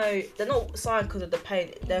mind. You don't know. They're not sighing because of the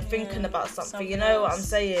pain. They're thinking about something. You know what I'm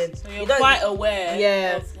saying? So you're quite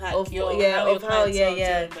aware of how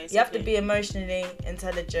You have to be emotionally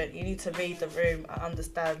intelligent. You need to read the room and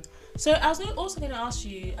understand. So I was also going to ask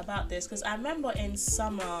you about this, because I remember in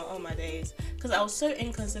summer, on my days, because I was so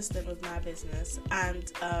inconsistent with my business, and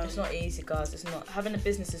it's not easy, guys. It's not, having a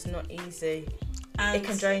business is not easy. It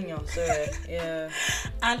can drain you. So yeah.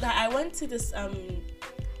 And I went to this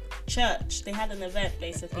church. They had an event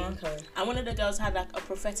basically, and one of the girls had like a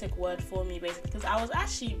prophetic word for me basically, because I was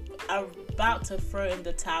actually about to throw in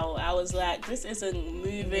the towel. I was like, this isn't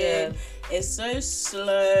moving. It's so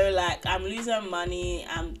slow. Like, I'm losing money.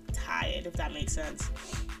 I'm tired, if that makes sense.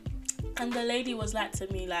 And the lady was like to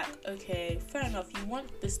me, like, okay, fair enough, you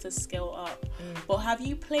want this to scale up, but have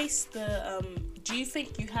you placed do you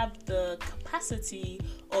think you have the capacity,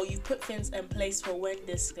 or you put things in place for when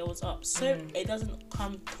this scales up, so it doesn't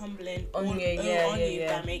come tumbling on you, if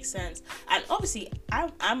that makes sense? And obviously,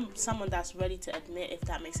 I'm someone that's ready to admit, if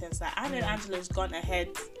that makes sense, that I know Angela's gone ahead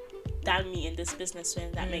than me in this business, so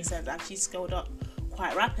if that makes sense, and she's scaled up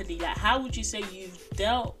quite rapidly. Like, how would you say you've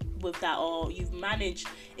dealt with that, or you've managed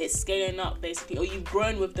it scaling up basically, or you've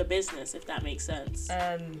grown with the business, if that makes sense?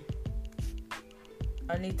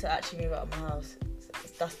 I need to actually move out of my house.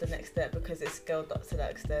 That's the next step, because it's scaled up to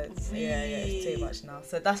that extent. Really? Yeah, it's too much now.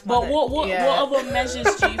 So that's my. But what other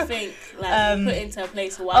measures do you think you put into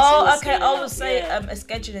place whilst I would say a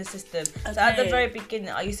scheduling system. So at the very beginning,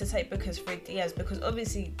 I used to take bookings through DMs, because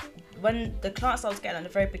obviously, when the clients I was getting at the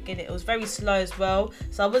very beginning, it was very slow as well.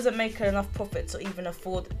 So I wasn't making enough profit to even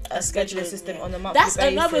afford a scheduling system on a monthly basis.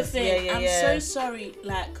 That's another thing. I'm so sorry.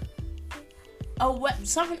 Like,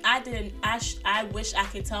 something I wish I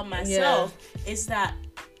could tell myself is that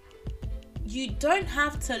you don't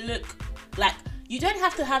have to look like. You don't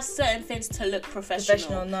have to have certain things to look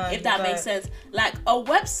professional, if that makes sense. Like, a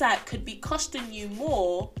website could be costing you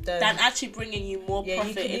more than actually bringing you more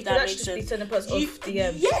profit, if that makes sense.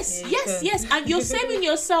 Yes. And you're saving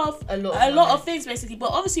yourself a lot of things, basically. But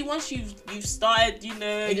obviously, once you've started, you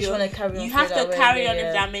have to carry on,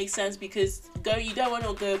 if that makes sense, because you don't want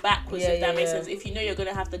to go backwards, if that makes sense. If you know you're going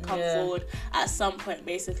to have to come forward at some point,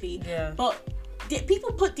 basically. But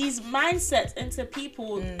people put these mindsets into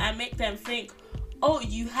people and make them think, oh,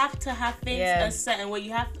 you have to have things a certain way.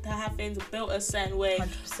 You have to have things built a certain way.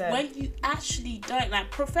 100%. When you actually don't. Like,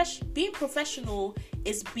 being professional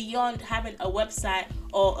is beyond having a website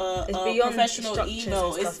or a professional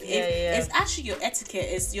email. It's actually your etiquette.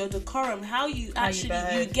 It's your decorum. How you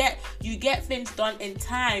get things done in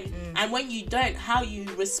time, and when you don't, how you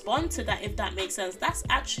respond to that. If that makes sense, that's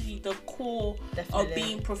actually the core of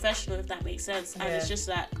being professional. If that makes sense, and it's just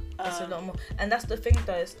like. It's a lot more, and that's the thing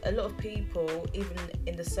though. Is a lot of people, even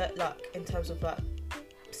in in terms of like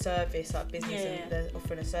service, like business, and they're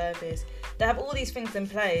offering a service, they have all these things in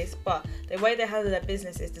place, but the way they handle their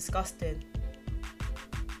business is disgusting.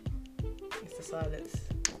 It's the silence.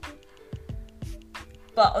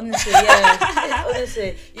 But honestly,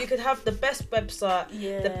 honestly, you could have the best website,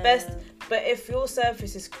 the best But if your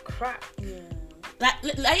service is crap, Like,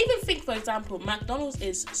 I even think, for example, McDonald's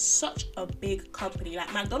is such a big company.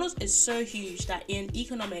 Like, McDonald's is so huge that in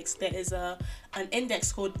economics there is an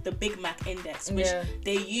index called the Big Mac Index, which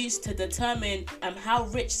they use to determine how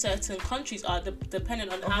rich certain countries are, depending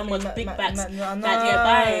on how much Big Macs that they're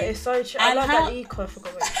buying. It's so true. I love that econ. I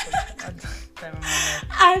forgot what it's called. Don't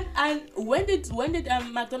remember. And when did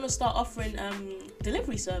McDonald's start offering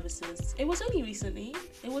delivery services? It was only recently.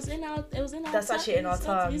 It was in our. That's actually in our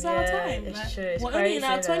time. It's our time. It's like, true. It's we're crazy, only in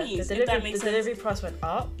our 20s. The delivery price went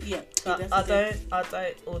up. Yeah. I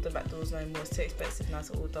don't order McDonald's no more. It's too expensive now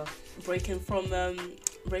to order. Breaking from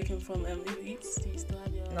Uber Eats. Do you still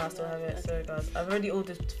have your? No, I still have it. Okay. Sorry guys, I've already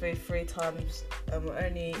ordered food 3 times, and we're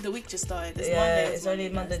only. The week just started. It's only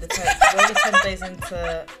Monday the 10th. We're only 10 days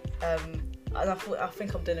into. And I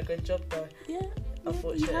think I'm doing a good job though. Yeah.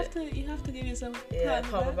 Unfortunately. You have to give yourself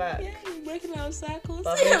pat back. Yeah, you're breaking out of cycles.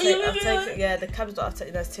 I've taken, the cabs that I've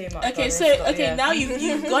taken, that's too much. Okay, now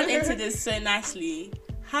you've gone into this so nicely.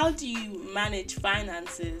 How do you manage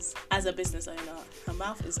finances as a business owner? Her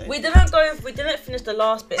mouth is open. We didn't finish the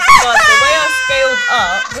last bit. So guys, the way I scaled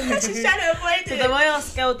up. She's trying to avoid it. So the way I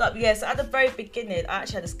scaled up, so at the very beginning, I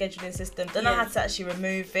actually had a scheduling system. Then I had to actually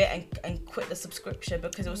remove it and quit the subscription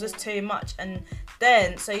because it was just too much. And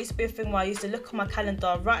then, so it used to be a thing where I used to look on my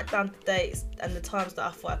calendar, write down the dates and the times that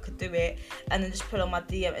I thought I could do it, and then just put on my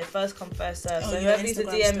DM. It first come, first serve. So whoever used to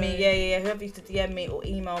DM me, whoever used to DM me or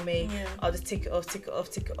email me, I'll just tick it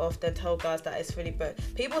off, then tell guys that it's really. But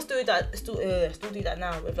people still do that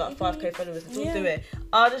now with like 5k followers. They still do it.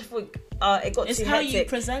 I just think it got it's too hectic. It's how you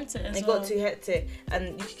present it. It got too hectic,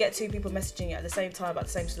 and you could get 2 people messaging you at the same time at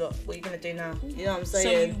the same slot. What are you gonna do now? You know what I'm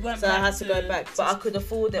saying? So I had to go back, but I could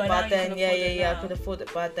afford it by then. I could afford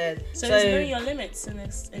it by then. So there's knowing your limits in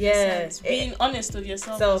a sense. Being honest with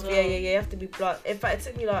yourself. As well. You have to be blunt. In fact,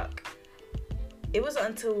 it took me it wasn't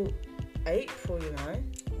until April,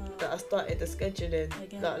 that I started the scheduling.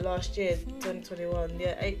 Like last year, 2021.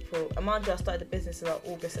 Yeah, April. And mind you, I started the business in like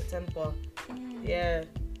August, September. Yeah.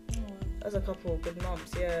 That's a couple of good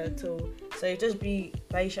months, so just be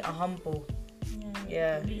patient and humble.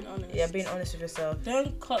 Being honest. Yeah, being honest with yourself.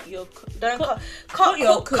 Don't cut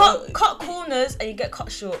corners and you get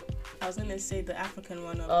cut short. I was gonna say the African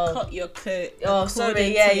one. Cut your coat. Oh,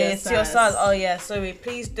 sorry. To your size. Oh, yeah. Sorry.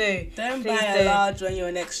 Please do. Don't buy a large when you're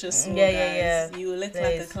an extra small. Guys. You will look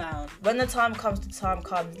like a clown. When the time comes,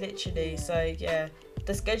 literally. So yeah,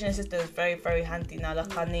 the scheduling system is very, very handy now.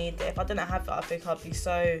 Like I need it. If I didn't have it, I think I'd be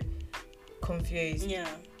so confused. Yeah.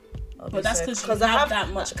 But that's because I have that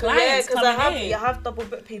much clients coming in. I have double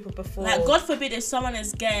booked people before. Like, God forbid if someone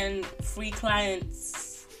is getting 3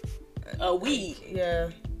 clients a week. Yeah.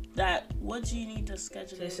 That, what do you need to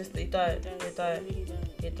schedule? So it's just that you don't.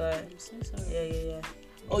 I'm so sorry. Yeah.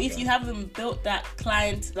 Or if you haven't built that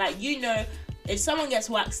client, if someone gets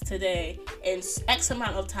waxed today, in X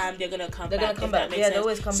amount of time, they're going to come back. They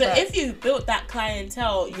always come back. So if you built that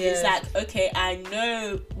clientele, it's like, okay, I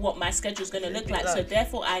know what my schedule is going to look like. So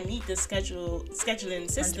therefore, I need the scheduling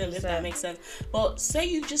system, 100%. If that makes sense. But say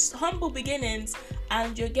you just humble beginnings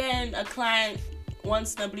and you're getting a client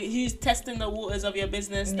once in a blue who's testing the waters of your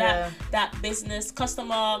business, that business,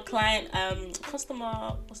 customer, client,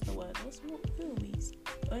 customer, what's the word? Who are we?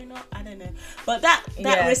 I don't know. But that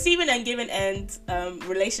receiving and giving end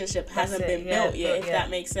relationship hasn't been built yet, if that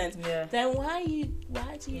makes sense. Yeah. Then why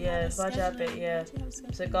do you have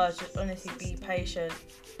it? So guys, just honestly be patient.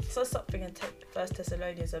 So something in 1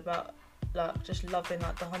 Thessalonians about just loving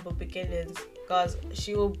the humble beginnings. Guys,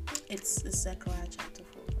 it's Zechariah chapter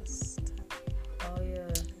 4 verse 10. Oh yeah.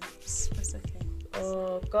 It's okay.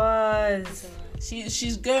 Oh guys.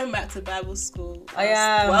 She's going back to Bible school. I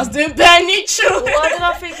am. Whilst doing bare neutral. Why did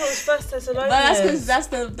I think it was 1 Thessalonians? But that's because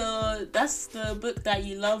that's the book that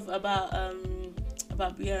you love about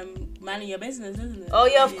managing your business, isn't it? Oh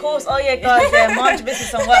yeah, of course. Oh yeah, guys. Yeah, mind your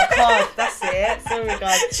business and work hard. That's it. Sorry,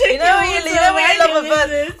 guys. You know what you love a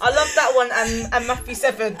verse? I love that one and Matthew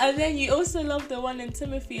 7. And then you also love the one in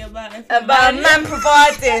Timothy about a man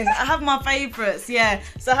providing. I have my favourites. Yeah.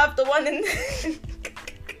 So I have the one in.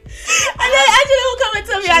 And then Angela will come and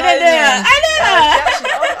tell me I don't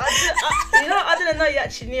know. I didn't know you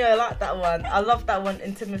actually knew. I like that one. I love that one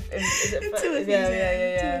in Timothy. Timothy.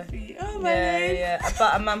 Yeah. Timothy. Oh my God. Yeah.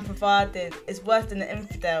 About a man providing. It's worse than an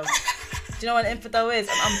infidel. Do you know what an infidel is?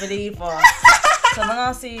 An unbeliever. So when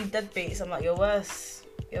I see deadbeats, I'm like, you're worse.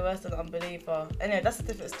 You're worse than an unbeliever. Anyway, that's a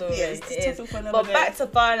different story. Yeah, it is. But back to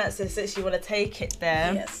finances, since you want to take it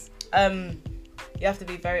there. Yes. You have to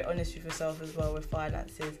be very honest with yourself as well with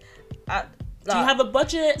finances. Do you have a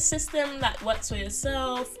budget system that works for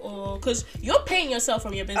yourself, or because you're paying yourself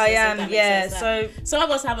from your business? I am, yeah. So some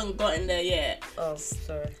of us haven't gotten there yet. Oh,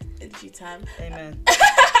 sorry. In due time. Amen.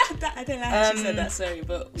 I don't know how she said that. Sorry,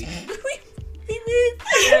 but we move.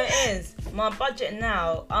 It is my budget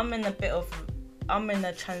now. I'm in a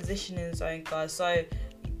transitioning zone, guys. So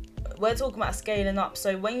we're talking about scaling up.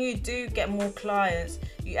 So when you do get more clients,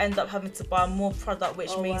 you end up having to buy more product,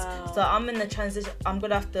 which means so I'm in the transition. I'm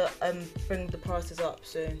gonna have to bring the prices up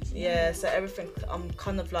soon. Yeah. So everything, I'm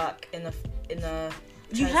kind of like in a transition.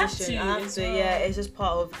 You have to. I have to. Well. Yeah, it's just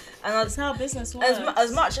part of. And that's how business works.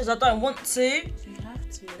 As much as I don't want to. You have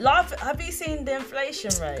to. Life. Have you seen the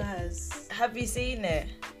inflation rate? Guys. Have you seen it?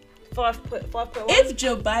 5.1. If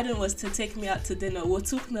Joe Biden was to take me out to dinner, we're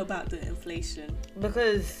talking about the inflation.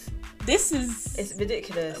 Because it's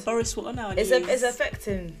ridiculous. Boris, what now? It's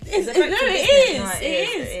affecting. It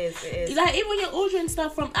is. Like, even when you're ordering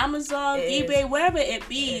stuff from Amazon, eBay, wherever it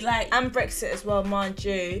be, like, and Brexit as well, mind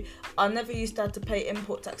you. I never used to have to pay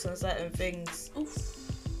import tax on certain things. Oof.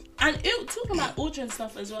 And talking about ordering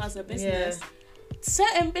stuff as well as a business,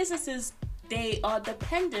 certain businesses, they are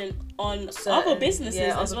dependent on other businesses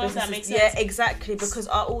as well. If that makes sense. Yeah, exactly. Because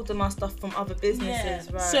I order my stuff from other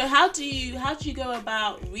businesses. Right. So how do you go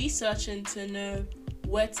about researching to know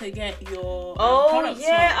where to get your products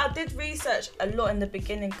from? I did research a lot in the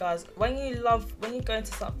beginning, guys. When you go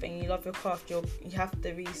into something, you love your craft, you have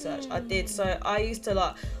to research. I did. So I used to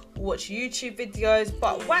like watch YouTube videos,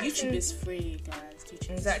 but waxing, YouTube is free, guys.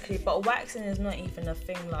 Exactly, but waxing is not even a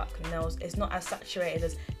thing like nails. It's not as saturated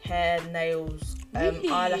as hair, nails,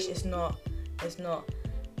 eyelash. It's not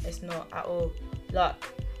at all. Like,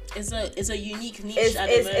 it's a unique niche.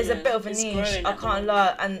 It's a bit of a niche. I can't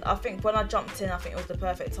lie, and I think when I jumped in, I think it was the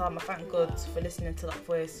perfect time. I thank God for listening to that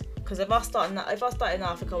voice. Because if I started now, I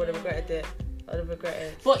think I would have regretted it.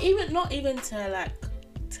 But not even to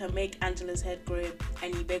make Angela's head grow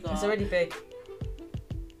any bigger. It's already big.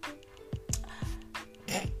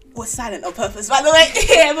 Was silent on purpose, by the way.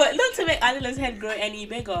 Yeah, but not to make Angela's head grow any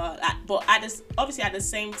bigger. But obviously at the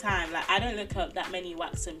same time, I don't look up that many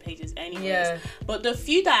waxing pages anyways. Yeah. But the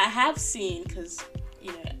few that I have seen, because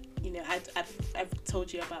I've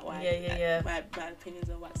told you about why my opinions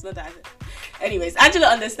on wax. Not that. Anyways, Angela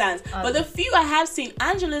understands. But the few I have seen,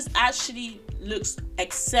 Angela's actually looks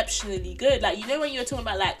exceptionally good. Like, when you were talking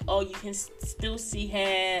about you can still see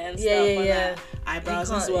hair and stuff on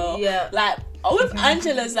eyebrows as well. Yeah. Like, with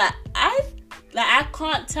Angela's, I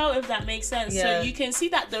can't tell if that makes sense. Yeah. So you can see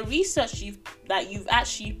that the research you've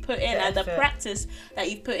actually put in and the practice that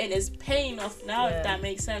you've put in is paying off now. If that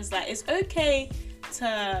makes sense. Like, it's okay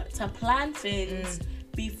to plan things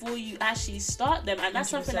before you actually start them, and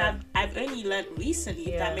that's 100%. Something I've only learned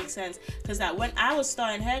recently, if that makes sense. Because when I was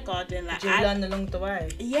starting Hair Garden, I learned along the way.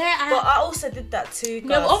 Yeah, but I also did that too. Guys,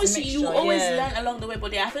 no, obviously you always learn along the way,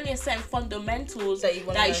 but I think there's certain fundamentals that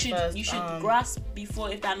you should grasp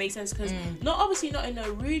before, if that makes sense. Because not in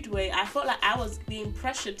a rude way. I felt like I was being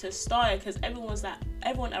pressured to start it because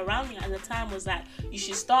everyone around me at the time was like, you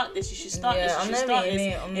should start this, you should start this, you should start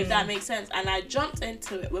this, if that makes sense. And I jumped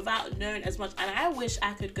into it without knowing as much, and I wish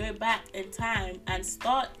I could go back in time and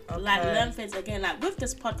start learn things again. Like with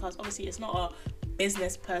this podcast, obviously it's not a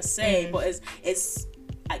business per se, but it's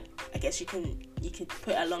I guess you can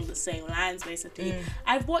put along the same lines basically.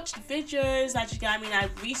 I've watched videos,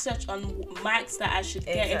 I've researched on mics that I should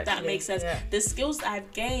get, if that makes sense. The skills that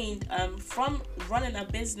I've gained from running a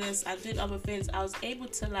business and doing other things, I was able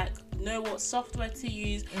to know what software to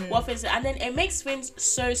use, what things, and then it makes things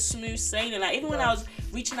so smooth sailing. Like, even when I was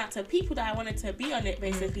reaching out to people that I wanted to be on it,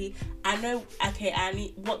 basically, I know, okay, I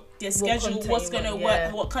need what their schedule, what's gonna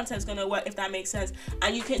work, what content's gonna work, if that makes sense.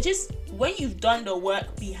 And you can just, when you've done the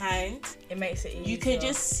work behind, it makes it easier. You can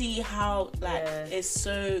just see how it's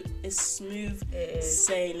smooth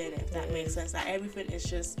sailing, if that makes sense. Like, everything is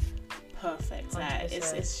just perfect. Like,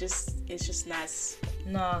 it's just nice.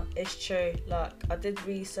 No, it's true. Like, I did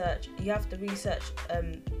research. You have to research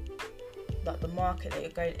the market that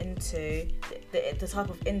you're going into, the type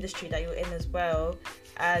of industry that you're in as well,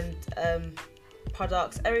 and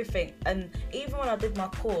products, everything. And even when I did my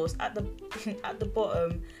course, at the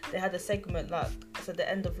bottom they had a segment so the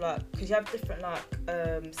end of because you have different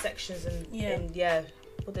sections and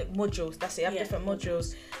modules. That's it. You have different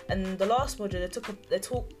modules, and the last module they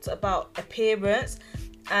talked about appearance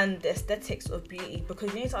and the aesthetics of beauty,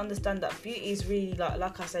 because you need to understand that beauty is really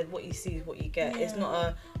like I said, what you see is what you get. It's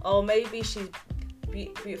not maybe she's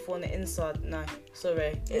beautiful on the inside. No,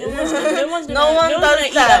 sorry. No one's gonna does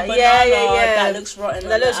eat that. a banana Yeah. that looks rotten.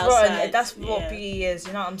 That looks rotten. Outside. That's what beauty is.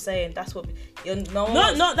 You know what I'm saying? That's what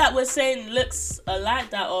Not that we're saying looks are like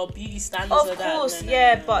that or beauty standards. Of are that. course,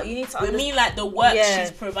 No. but you need to. We mean like the work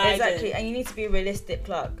she's providing. Exactly, and you need to be realistic,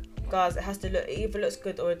 like. Guys, it has to look. It either looks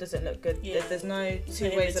good or it doesn't look good. Yeah. There's no two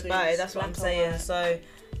ways about it. That's what I'm saying. So,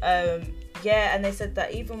 and they said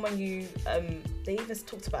that even when you, they even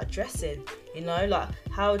talked about dressing. You know, like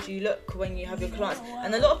how do you look when you have your clients? Wow.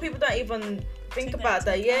 And a lot of people don't even think about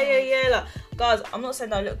that. Yeah. Like, guys, I'm not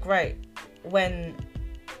saying I look great when.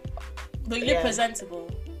 But you look presentable.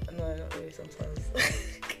 No, not really. Sometimes.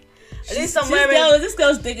 At least I'm wearing. This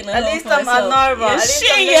girl's digging a hole. At least I know, right? You're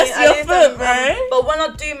shitting your foot, bro. But when I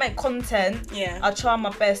do make content, I try my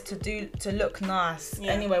best to look nice.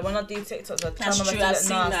 Yeah. Anyway, when I do TikToks, I try my best to look nice.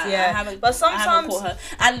 That. Yeah, but sometimes I haven't caught her.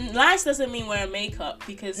 And nice doesn't mean wearing makeup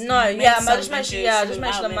because I just make sure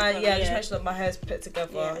that my hair's put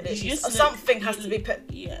together. Yeah. Something has to be put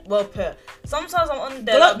well put. Sometimes I'm on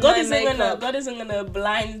there. God isn't gonna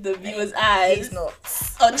blind the viewers' eyes. He's not.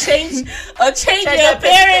 Or change your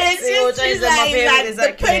appearance. She's like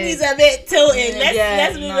the penny's a bit tilted.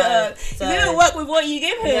 Let's move it on. So, you didn't work with what you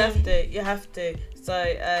give him. You have to. So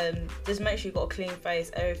just make sure you got a clean face,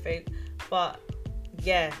 everything. But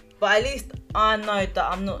at least I know that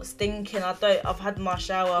I'm not stinking. I've had my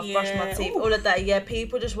shower, I've brushed my teeth, all of that. Yeah,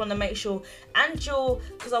 people just want to make sure,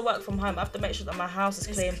 because I work from home, I have to make sure that my house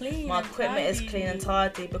is clean, my equipment is clean and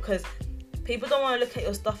tidy, because people don't want to look at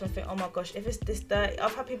your stuff and think, oh my gosh, if it's this dirty.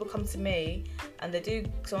 I've had people come to me and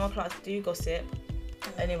some of my clients do gossip.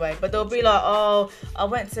 Anyway, but they'll be like, oh, I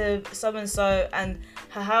went to so-and-so and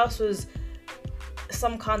her house was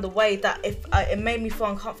some kind of way that it made me feel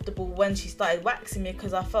uncomfortable when she started waxing me,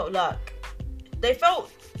 because I felt like they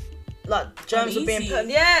felt like germs were being put.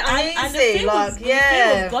 Yeah, and the thing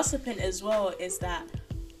with gossiping as well is that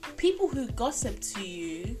people who gossip to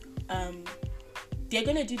you, they're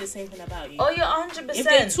gonna do the same thing about you. Oh, you're 100%. If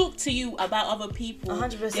they talk to you about other people,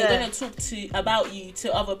 100%. they're gonna talk about you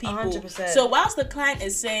to other people. 100%. So whilst the client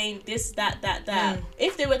is saying this, that,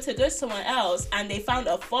 if they were to go somewhere else and they found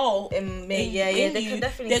a fault in they you, can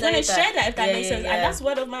definitely they're gonna say share that if that makes sense. And that's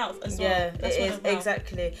word of mouth as well. Yeah, that's it is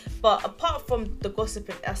exactly. But apart from the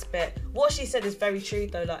gossiping aspect, what she said is very true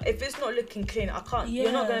though. Like, if it's not looking clean, I can't. Yeah.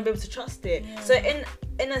 You're not gonna be able to trust it. Yeah. So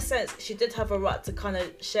in a sense, she did have a right to kind of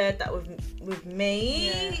share that with me.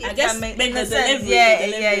 Yeah. I guess make the delivery.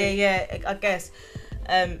 Yeah. I guess.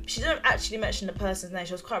 She didn't actually mention the person's name.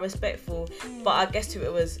 She was quite respectful, but I guessed who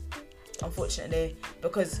it was. Unfortunately,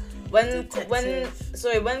 because when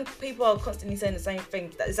people are constantly saying the same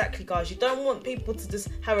thing, that exactly, guys, you don't want people to just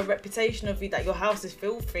have a reputation of you that your house is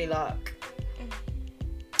filthy, like.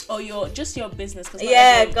 Or your business. Because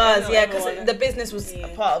the business was a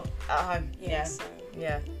part of at home.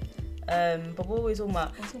 Yeah. But what were we talking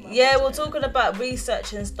about? We're talking about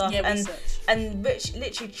research and stuff, and which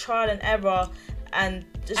literally trial and error, and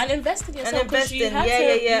invest in yourself. You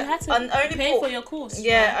had to only pay for your course.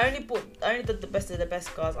 Yeah, only did the best of the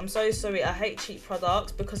best, guys. I'm so sorry. I hate cheap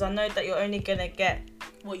products because I know that you're only gonna get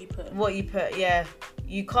what you put. Yeah,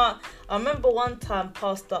 you can't. I remember one time,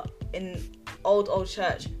 pastor in old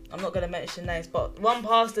church. I'm not gonna mention names, but one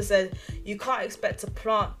pastor said you can't expect to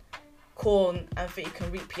plant corn and think you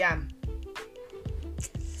can reap yam.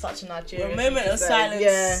 Such a Nigerian. A moment of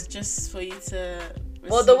silence, just for you to.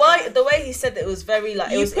 Well, the way he said it was very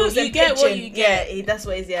like it was you get what you get. Yeah, that's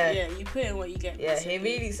what he's Yeah, you put in what you get. Yeah, he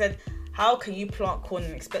really said, how can you plant corn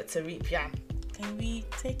and expect to reap yam? Can we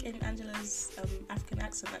take in Angela's African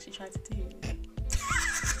accent that she tried to do?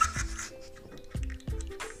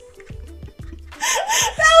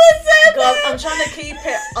 That was so God, I'm trying to keep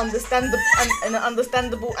it in an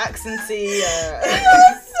understandable accenty. That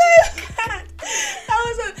was so bad.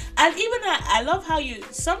 And even I love how you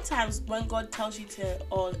sometimes when God tells you to,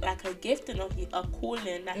 or like a gifting of you, a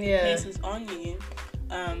calling that He places on you,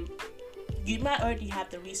 you might already have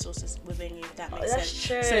the resources within you. If that makes sense. That's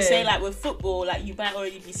true. So say like with football, like you might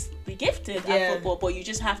already be gifted at football, but you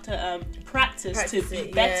just have to practice to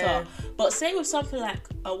be better. Yeah. But say with something like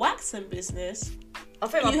a waxing business. I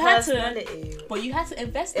think you had to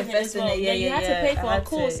invest in it as well. You had to pay for a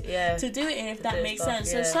course to do it, if that makes sense.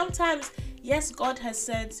 So sometimes, yes, God has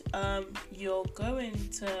said you're going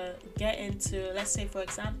to get into, let's say, for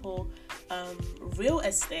example, real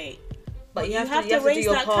estate. But you have to raise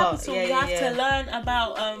that capital. You have to learn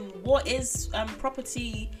about what is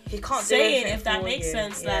property he can't saying, if that makes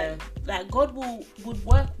sense. Like God would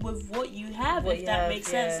work with what you have, if that makes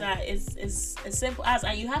sense. Like it's as simple as,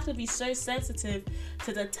 and you have to be so sensitive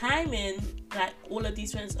to the timing, like all of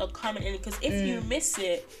these things are coming in, because if you miss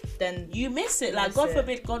it, then you miss it. Like God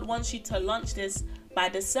forbid God wants you to launch this by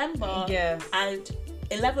December, and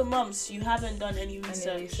 11 months you haven't done any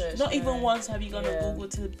research. Not even once have you gone to Google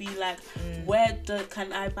to be like, where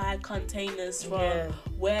can I buy containers from?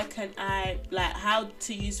 Where can I, like, how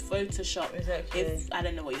to use Photoshop? Exactly. If I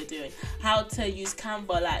don't know what you're doing, how to use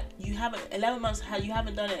Canva. Like, you haven't 11 months. You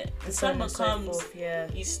haven't done it. December comes.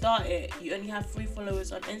 You start it. You only have 3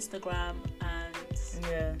 followers on Instagram and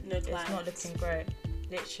no clients. It's not looking great.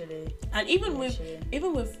 Literally. And even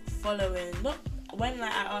with following, not. When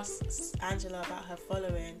like I asked Angela about her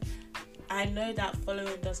following, I know that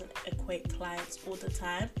following doesn't equate clients all the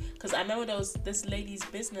time, because I remember there was this lady's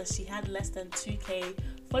business, she had less than 2k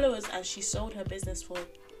followers and she sold her business for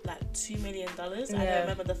like $2 million. I don't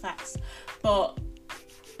remember the facts, but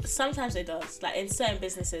sometimes it does. Like in certain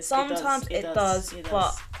businesses, sometimes it does,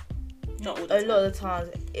 but not all the time. A lot of the times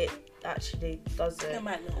it actually doesn't. It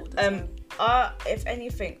might not all the time. If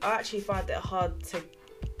anything, I actually find it hard to.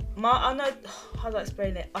 I know how to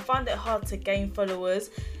explain it. I find it hard to gain followers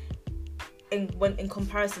in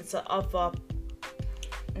comparison to other.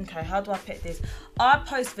 Okay, how do I pick this? I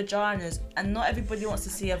post vaginas, and not everybody wants to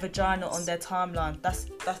see a vagina on their timeline. That's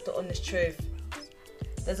the honest truth.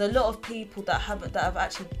 There's a lot of people that have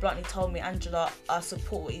actually bluntly told me, Angela, I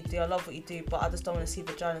support what you do, I love what you do, but I just don't want to see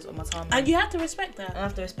vaginas on my timeline. And you have to respect that. I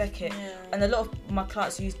have to respect it. Yeah. And a lot of my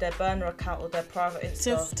clients use their burner account or their private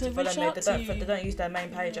Insta to follow me. They don't use their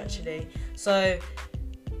main page actually. So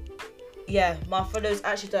yeah, my followers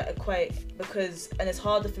actually don't equate, and it's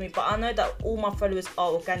harder for me. But I know that all my followers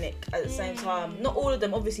are organic at the same time. Not all of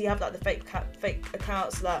them. Obviously, you have like the fake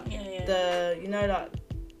accounts, like like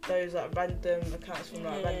those like random accounts from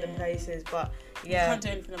like random places, but you can't do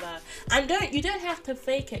anything about it. And you don't have to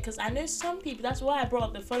fake it, because I know some people, that's why I brought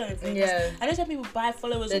up the following thing. I know some people buy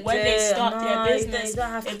followers when they start their business,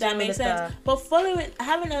 if that makes sense. But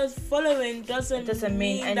having a following doesn't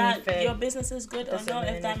mean that your business is good or not,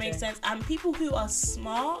 if that makes sense. And people who are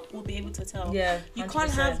smart will be able to tell. You can't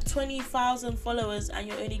have 20,000 followers and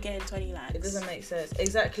you're only getting 20 likes. It doesn't make sense.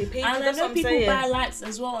 Exactly. And I know people buy likes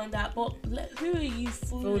as well on that, but who are you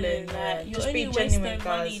fooling? Like, you're only wasting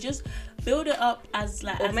money. Just build it up as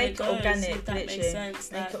like, or as make it goes, organic, if that makes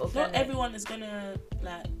sense. Like, not everyone is gonna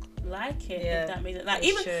like it, if that makes sense. Like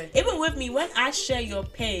even with me, when I share your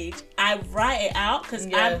page, I write it out, because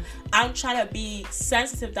I'm trying to be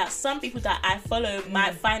sensitive that some people that I follow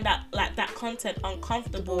might find that like that content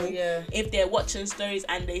uncomfortable if they're watching stories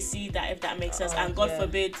and they see that, if that makes sense. And God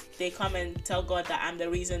forbid they come and tell God that I'm the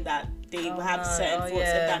reason that they have certain thoughts,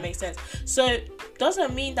 if that makes sense. So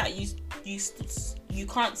doesn't mean that you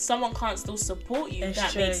can't, someone can't still support you, if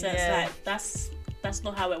that makes sense. Like that's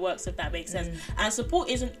not how it works, if that makes sense. And support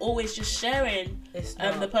isn't always just sharing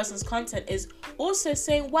the person's content. Is also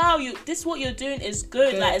saying, wow, this what you're doing is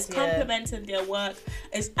good. Like, it's complimenting their work.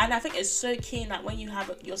 And I think it's so key that when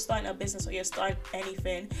you're starting a business or you're starting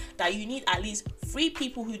anything, that you need at least 3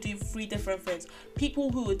 people who do 3 different things.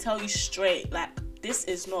 People who will tell you straight, like, this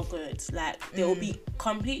is not good. Like, they will be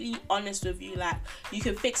completely honest with you. Like, you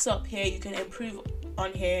can fix up here, you can improve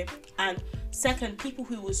on here. And second, people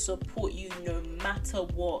who will support you no matter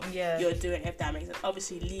what you're doing, if that makes sense.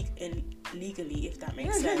 Obviously legally, if that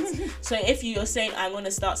makes sense. So if you're saying, I'm going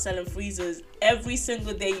to start selling freezers, every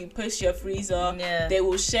single day you post your freezer, they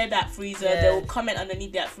will share that freezer, they will comment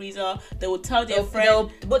underneath that freezer, they will tell their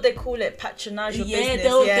friend, what they call it, patronize your business.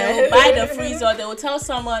 They'll buy the freezer, they will tell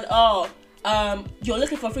someone, you're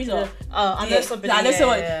looking for a freezer. I know somebody.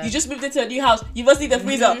 You just moved into a new house. You must need a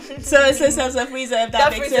freezer. So sells a freezer, if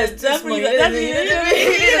that makes sense.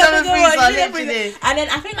 And then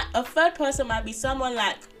I think like a third person might be someone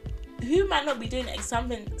like who might not be doing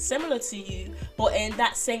something similar to you, but in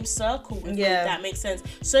that same circle with you, if that makes sense.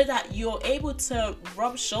 So that you're able to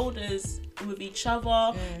rub shoulders with each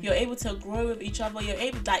other, you're able to grow with each other, you're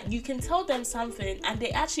able, like, you can tell them something and they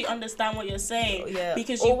actually understand what you're saying,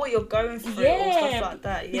 because or what you're going through, or stuff like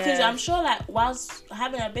that. Because I'm sure, like, whilst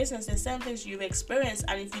having a business, there's certain things you've experienced,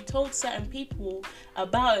 and if you told certain people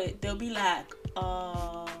about it, they'll be like,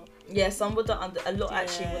 some wouldn't. A lot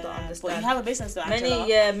actually wouldn't understand. But you have a business, though,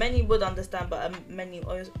 Angela. Many would understand, but many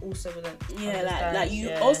also wouldn't. Understand. Like you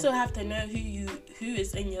also have to know who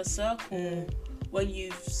is in your circle when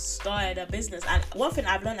you've started a business. And one thing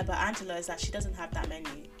I've learned about Angela is that she doesn't have that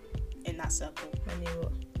many in that circle. Many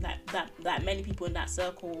what? that many people in that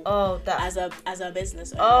circle. That as a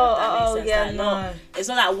business owner. That makes sense. No. It's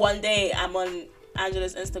not like one day I'm on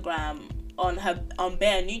Angela's Instagram on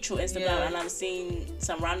bare neutral Instagram and I'm seeing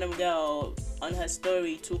some random girl on her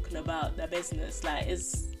story talking about their business. Like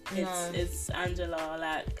it's Angela.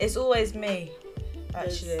 Like it's always me.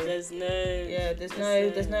 Actually, there's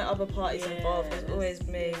no other parties involved. There's always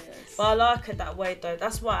me. Yes. But I like it that way though.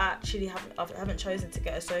 That's why I actually haven't chosen to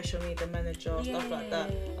get a social media manager or stuff like that.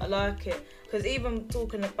 I like it because even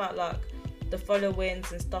talking about like the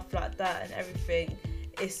followings and stuff like that and everything,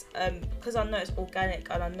 it's because I know it's organic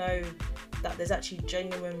and I know that there's actually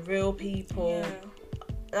genuine, real people. Yeah.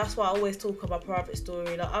 That's why I always talk about private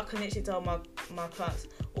story. Like I can literally tell my clients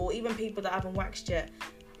or even people that haven't waxed yet,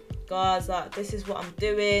 guys, like this is what I'm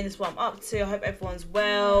doing, this is what I'm up to, I hope everyone's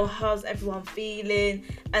well, how's everyone feeling?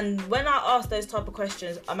 And when I ask those type of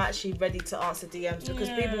questions, I'm actually ready to answer DMs because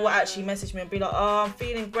people will actually message me and be like, oh, I'm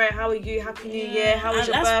feeling great, how are you, happy new year, how was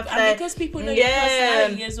your birthday? And because people know your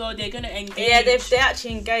personality as well, they're going to engage. Yeah, they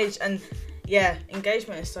actually engage. And yeah,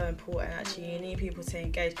 engagement is so important. Actually, you need people to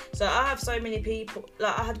engage. So I have so many people.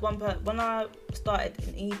 Like I had one person when I started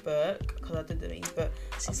an ebook, because I did an ebook.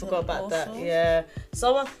 I forgot about that. Yeah,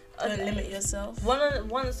 someone don't limit yourself.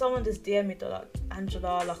 Someone just DM me, they're like,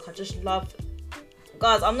 Angela, like I just love.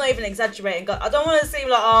 Guys, I'm not even exaggerating. I don't want to seem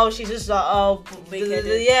like, oh, she's just like, oh,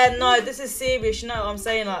 yeah, no, this is serious. You know what I'm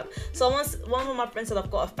saying? Like, one of my friends said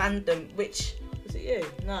I've got a fandom, which. Is it you?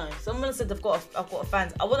 No. Someone said I've got a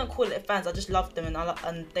fans. I wouldn't call it fans. I just love them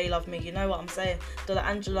and they love me. You know what I'm saying? They're like,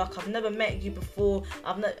 Angela, I've never met you before.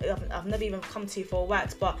 I've never even come to you for a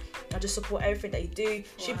wax, but I just support everything that you do.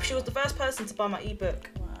 Wow. She was the first person to buy my ebook.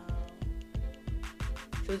 Wow.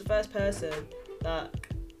 She was the first person that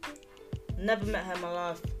never met her in my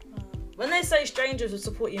life. Wow. When they say strangers will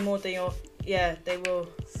support you more than your, yeah, they will.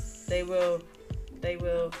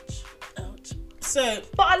 Ouch. So,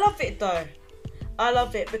 but I love it though. I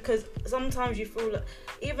love it because sometimes you feel like,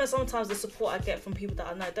 even sometimes the support I get from people that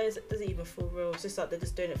I know doesn't even feel real. It's just like they're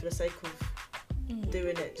just doing it for the sake of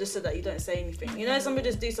doing it, just so that you don't say anything. You know, somebody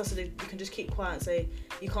just do stuff so that you can just keep quiet and say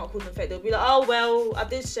you can't call them fake. They'll be like, oh well, I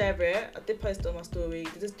did share it, I did post it on my story.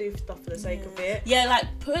 They just do stuff for the sake of it. Yeah, like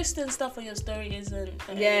posting stuff on your story isn't.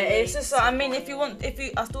 Yeah, it's just like, I mean,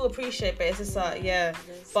 I still appreciate, but it's just like, yeah.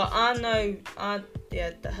 But I know,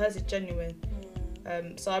 that hers is genuine.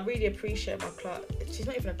 So I really appreciate my client. She's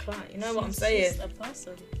not even a client, you know what I'm saying? She's a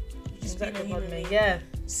person. Exactly, pardon me. Yeah.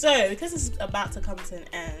 So, because it's about to come to an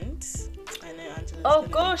end, I know Angela's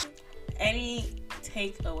gosh. Any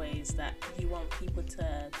takeaways that you want people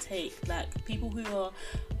to take? Like people who are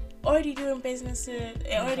already doing businesses,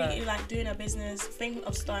 already like doing a business, thinking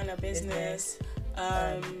of starting a business.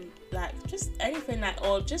 Like just anything, like,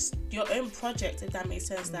 or just your own project, if that makes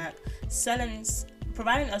sense. Like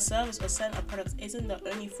providing a service or selling a product isn't the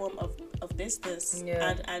only form of business,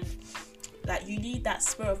 and like you need that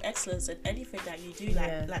spirit of excellence in anything that you do.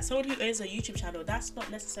 Like someone who owns a YouTube channel, that's not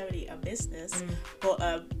necessarily a business, but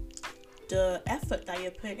the effort that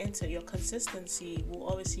you're putting into it, your consistency will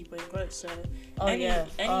obviously bring growth. So any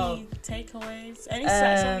takeaways,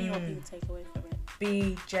 something you want people to take away from it?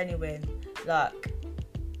 Be genuine. Like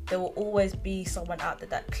there will always be someone out there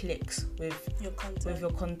that clicks with your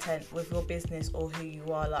content, with your business or who you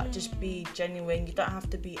are. Like just be genuine. You don't have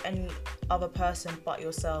to be any other person but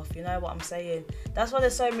yourself. You know what I'm saying? That's why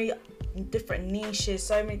there's so many different niches,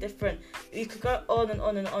 so many different. You could go on and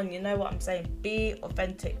on and on. You know what I'm saying? Be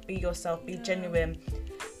authentic, be yourself, be genuine,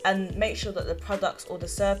 and make sure that the products or the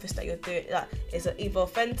service that you're doing is either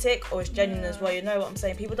authentic or it's genuine as well. You know what I'm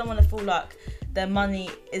saying? People don't want to feel like their money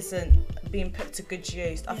isn't being put to good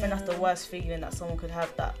use. I think that's the worst feeling that someone could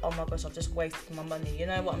have, that, oh my gosh, I've just wasted my money. You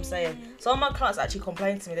know what I'm saying? Some of my clients actually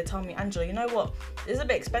complain to me. They tell me, Angela, you know what? It's a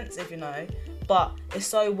bit expensive, you know, but it's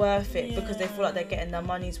so worth it because they feel like they're getting their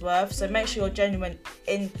money's worth. So make sure you're genuine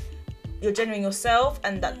yourself,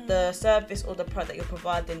 and that the service or the product that you're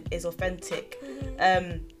providing is authentic.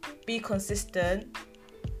 Be consistent.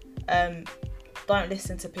 Don't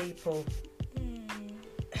listen to people.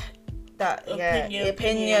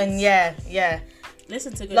 Opinion.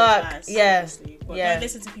 Listen to good advice. But don't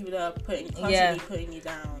listen to people that are constantly putting you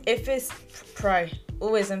down. If it's pray,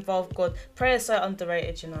 always involve God. Prayer is so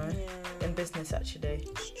underrated, you know, in business. Actually,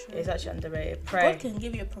 it's actually underrated. Pray. God can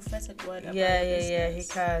give you a prophetic word. About He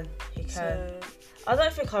can. So, I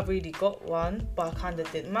don't think I really got one, but I kind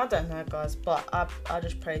of did. I don't know, guys, but I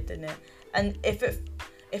just prayed, didn't it? And if it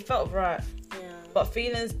felt right. But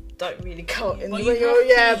feelings don't really count. But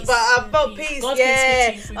I felt peace. God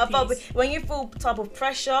I felt peace. When you feel type of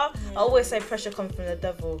pressure, I always say pressure comes from the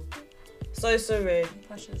devil. So sorry.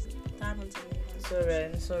 Pressure's diamond to me.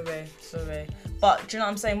 Sorry. But do you know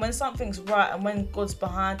what I'm saying? When something's right and when God's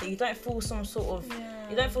behind it, you don't feel some sort of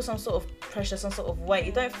pressure, some sort of weight.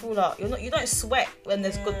 You don't feel like you don't sweat when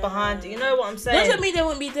there's God behind it. You know what I'm saying? Doesn't mean there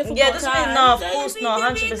won't be difficult Yeah, doesn't mean no, of course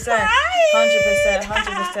not, 100%.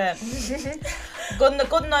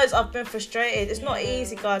 God knows I've been frustrated. It's not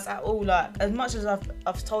easy, guys, at all. Like, as much as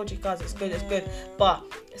I've told you guys it's good, but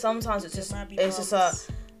sometimes it's just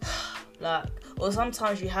like, or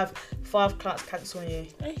sometimes you have 5 clients cancel on you.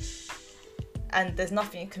 And there's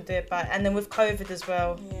nothing you can do about it. And then with COVID as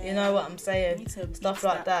well, you know what I'm saying? Stuff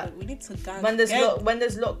like that. We need to when there's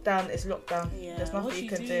lockdown, it's lockdown. Yeah, there's nothing you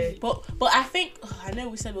can do. But I think, I know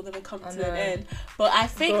we said we're going to come to an end, but I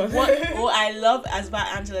think what I love about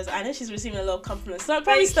Angela is, I know she's receiving a lot of compliments. So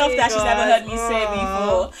probably stuff that she's never heard me say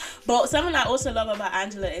before. But something I also love about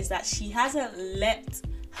Angela is that she hasn't let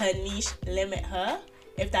her niche limit her.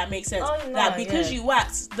 If that makes sense. Like, because you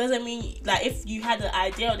wax doesn't mean, like, if you had the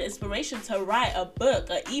idea or the inspiration to write a book,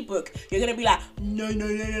 an ebook, you're gonna be like,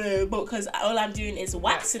 no, because all I'm doing is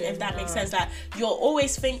waxing. If that makes sense. Like, you're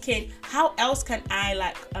always thinking, how else can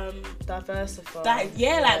I diversify?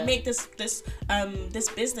 Like, make this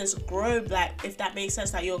business grow. Like, if that makes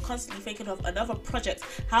sense. Like, you're constantly thinking of another project.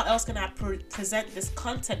 How else can I present this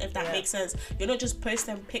content? If that makes sense. You're not just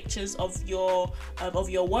posting pictures of your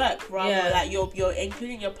work, rather like you're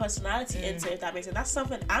including your personality into it, if that makes sense. That's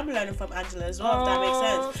something I'm learning from Angela as well, if that makes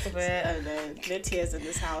sense. Oh no, no tears in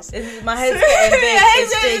this house. My head's getting big.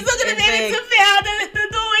 It's not gonna be able to fit out the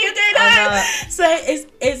door when you're doing that. So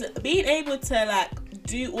it's being able to like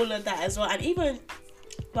do all of that as well. And even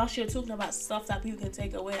whilst you're talking about stuff that people can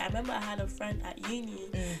take away, I remember I had a friend at uni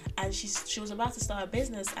and she was about to start a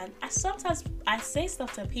business, and sometimes I say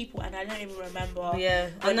stuff to people and I don't even remember. Yeah,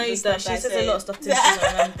 I know you don't. She says a lot of stuff to me, I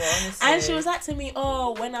don't remember, honestly. And she was like to me,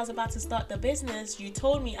 oh, when I was about to start the business, you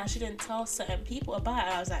told me I shouldn't tell certain people about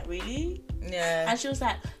it. I was like, really? Yeah. And she was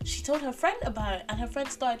like, she told her friend about it, and her friend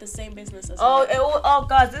started the same business as well. Oh,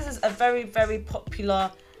 guys, this is a very, very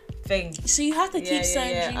popular thing. So you have to keep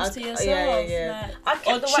certain dreams to yourself.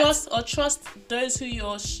 Like, trust those who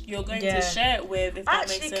you're going to share it with. If that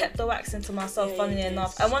makes sense. I actually kept the waxing to myself, funnily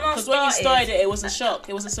enough. And when when you started it was a shock.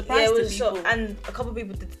 It was a surprise to people. And a couple of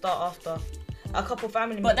people did start after. A couple of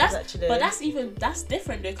family members actually. But that's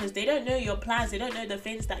different though, because they don't know your plans. They don't know the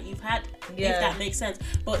things that you've had. If that makes sense.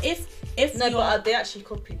 But but they actually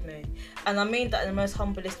copied me, and I mean that in the most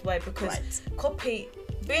humblest way, because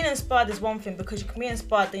being inspired is one thing, because you can be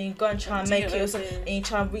inspired, then you go and try and make it yourself, and you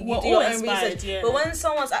try and you do your own research. Yeah. But when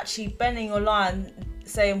someone's actually bending your line,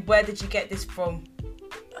 saying, "Where did you get this from?"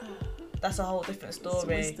 That's a whole different story.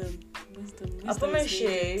 Wisdom. I promise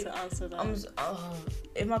you. To answer that.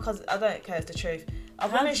 If my cousin, I don't care, it's the truth. I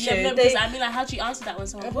promise you. How do you answer that when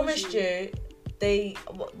someone? I promised you.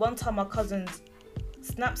 One time my cousins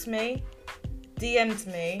snapped me, DM'd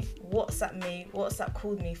me, WhatsApp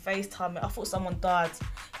called me, FaceTime me. I thought someone died.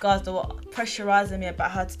 Guys, they were pressurising me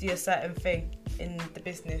about how to do a certain thing in the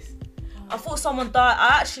business. I thought someone died.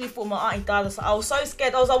 I actually thought my auntie died. I was so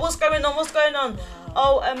scared. I was like, what's going on? Wow.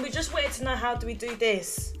 Oh, and we just wanted to know, how do we do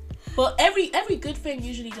this? But every good thing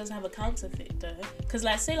usually does have a counterfeit though. Because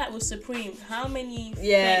say with Supreme, how many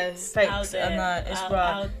fakes out there? I know,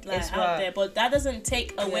 it's out there. But that doesn't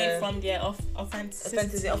take away from their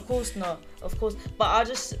authenticity. Of course not. Of course. But I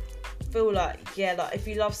just feel like if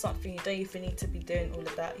you love something, you don't even need to be doing all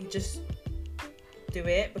of that. You just do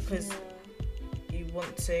it because you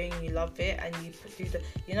want to and you love it, and you do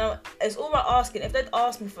it's all right asking. If they'd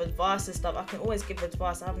ask me for advice and stuff, I can always give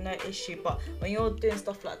advice. I have no issue. But when you're doing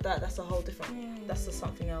stuff like that, that's a whole different that's just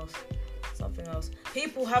something else.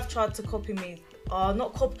 People have tried to copy me.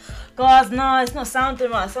 Not copy, guys. No, it's not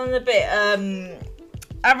sounding right. It sounds a bit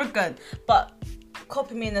arrogant, but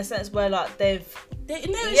copy me in the sense where they've you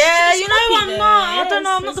know what, I'm not. I don't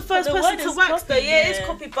know. I'm not the first person to wax though. Yeah, it's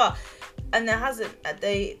copy, but. And there hasn't.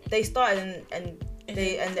 They started and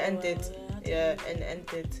they ended. And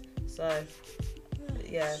ended. So,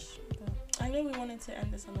 yeah. I know we wanted to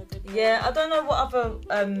end this on a good note. Yeah, I don't know what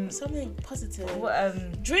other something positive.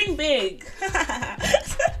 What dream big.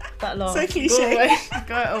 That long. So cliche.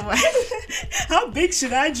 Go away. How big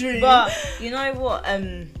should I dream? But you know what?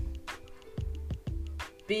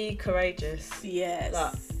 Be courageous. Yes.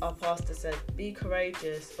 Like our pastor said, be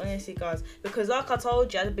courageous. Honestly, guys, because like I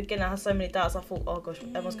told you at the beginning, I had so many doubts. I thought, oh gosh,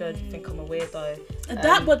 everyone's going to think I'm a weirdo.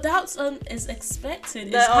 But doubts is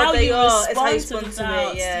expected. It's how you respond to the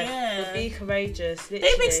doubts. Yeah. But be courageous.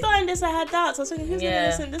 Literally. They've been starting this. I had doubts. I was thinking, who's going to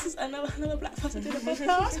listen? This is another black person doing a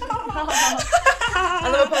podcast.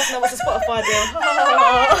 Another person that wants a Spotify deal.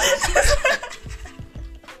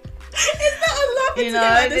 It's not a laughing together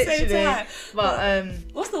at the same time. But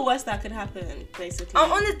what's the worst that could happen, basically?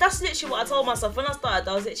 I'm honest, that's literally what I told myself when I started.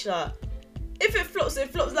 I was literally like, if it flops,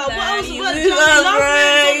 it flops. Like, what else is worth doing?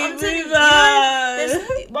 I'm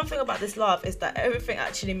telling you, one thing about this life is that everything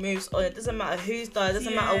actually moves on. It doesn't matter who's died, it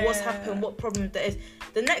doesn't matter what's happened, what problem there is.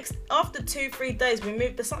 The next, after 2-3 days, we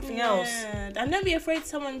move to something else. And don't be afraid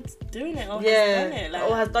someone's doing it or has done it. Like,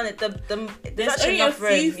 or has done it. There's only a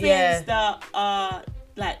few things that are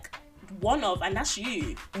like one of, and that's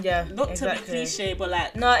you. Yeah, not to be cliche, but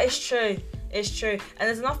like, no, it's true. It's true, and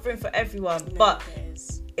there's enough room for everyone, but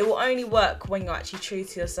it will only work when you're actually true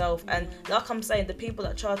to yourself. And like I'm saying, the people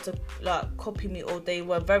that tried to like copy me or they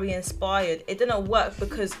were very inspired, it didn't work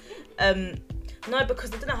because because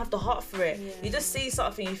they didn't have the heart for it. You just see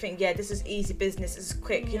something, you think, yeah, this is easy business, this is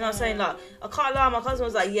quick. You know what I'm saying? Like, I can't lie, my cousin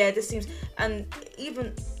was like, yeah, this seems, and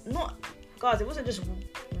even not, guys, it wasn't just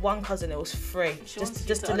one cousin, it was 3.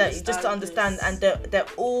 Just to understand, and they're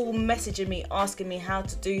all messaging me, asking me how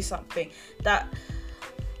to do something. That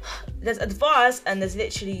there's advice and there's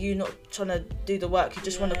literally you not trying to do the work, you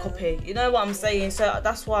just want to copy. You know what I'm saying? So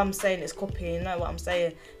that's why I'm saying it's copying, you know what I'm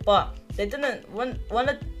saying? But they didn't,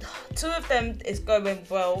 two of them is going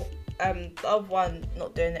well, the other one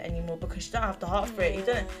not doing it anymore because you don't have the heart for it.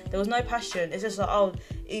 There was no passion. It's just like, oh,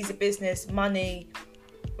 easy business, money,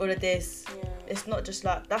 all of this. It's not just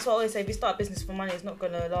like, that's what I always say, if you start a business for money, it's not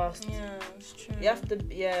gonna last. Yeah, it's true. You have to,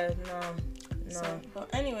 no. So, but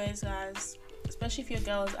anyways, guys, especially if your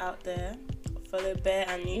girls out there, follow Bare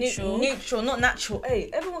and Neutral. Neutral, not natural. Hey,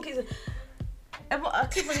 I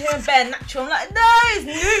keep on hearing Bare natural. I'm like, no,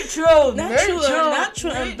 it's neutral.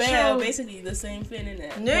 Natural and Bare are basically the same thing,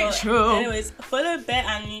 innit? Neutral. But anyways, follow Bare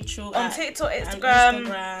and Neutral on TikTok,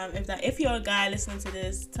 Instagram. If you're a guy listening to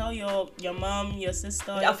this, tell your mum, your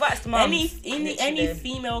sister, any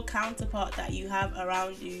female counterpart that you have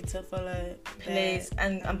around you to follow. Please,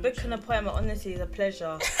 and booking an appointment honestly is a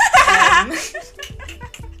pleasure.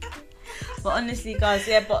 But honestly, guys,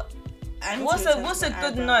 but what's a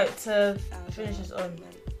good note to finish this on?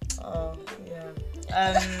 Oh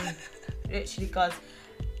yeah. Literally, guys,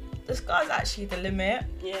 the sky's actually the limit.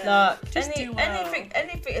 Yeah. Like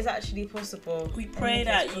anything is actually possible. We pray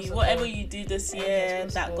that whatever you do this year,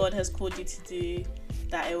 that God has called you to do,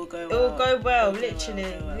 that it will go well. It will go well,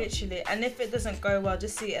 literally. And if it doesn't go well,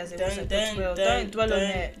 just see it as it wasn't God's will. Don't dwell on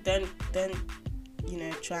it.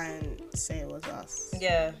 Don't try and say it was us.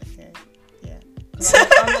 Yeah. Okay. Yeah.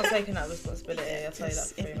 I'm not taking that responsibility. I'll tell you that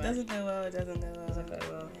for free, If it doesn't go well, it doesn't go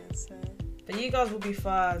well. Yeah, so. But you guys will be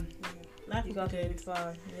fine. Life you guys will be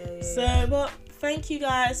fine. Yeah. So, but thank you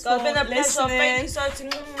guys for listening. It's been a pleasure. Thank you so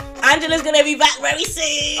much. Angela's gonna be back very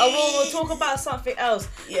soon. We'll talk about something else.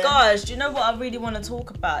 Yeah. Guys, do you know what I really want to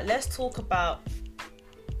talk about? Let's talk about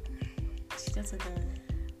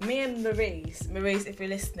me and Maurice. Maurice, if you're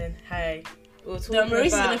listening, hey. We'll talk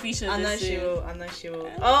Maurice about, is gonna feature I know this she soon.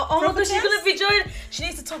 will. Oh my gosh, she's gonna be joining. She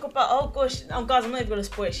needs to talk about. Oh gosh, guys, I'm not even gonna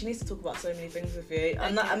spoil it. She needs to talk about so many things with you.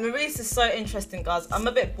 And Maurice is so interesting, guys. I'm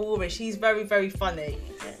a bit boring. She's very, very funny.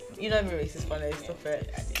 You know Maurice is funny. Stop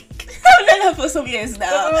it. I've known her for some years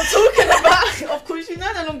now. But we were talking about. Of course, you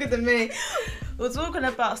know her longer than me. We're talking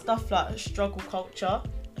about stuff like struggle culture.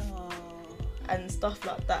 And stuff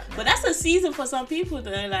like that. But that's a season for some people,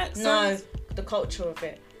 though. Like the culture of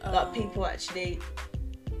it. Like people actually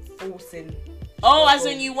forcing. As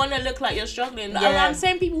when you want to look like you're struggling. Yeah. I'm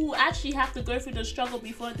saying people who actually have to go through the struggle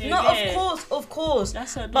before they get. Of course.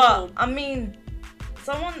 That's a But I mean,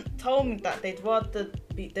 someone told me that they would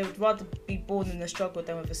rather be born in the struggle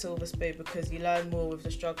than with a silver spoon because you learn more with the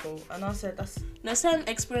struggle. And I said there's certain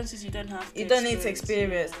experiences you don't have to need to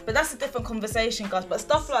experience. But that's a different conversation, guys. But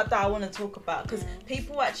stuff like that I want to talk about because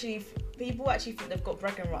people actually think they've got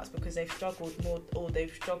bragging rights because they've struggled more or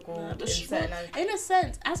they've struggled in certain areas. In a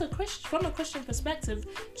sense, from a Christian perspective,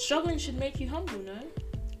 struggling should make you humble, no?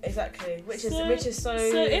 Exactly, which is so.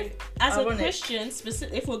 So if as ironic. A Christian,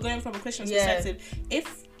 if we're going from a Christian perspective,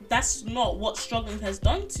 if that's not what struggling has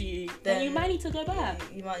done to you, then you might need to go back.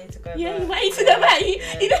 You might need to go back. Yeah, you might need to go back.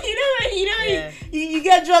 You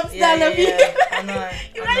get dropped down a bit. I know.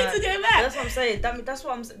 You might need to go back. That's what I'm saying. That's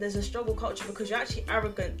what I'm saying. There's a struggle culture because you're actually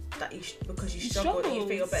arrogant because you struggled. You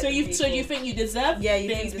think you're better than people. So you think you deserve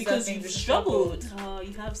things because you've struggled. Oh,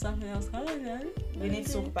 you have something else coming then. We need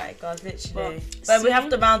to talk about it, guys. Literally. But we have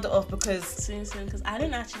to round it off because soon because I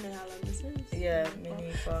didn't actually know how long this is. Yeah, me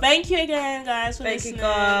neither. Thank you again, guys, for listening. Thank you,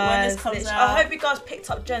 guys. guys. this comes out. I hope you guys picked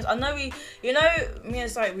up gems. I know me and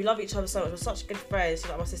Zoe, we love each other so much. We're such good friends. She's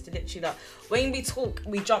like my sister, literally. Like, when we talk,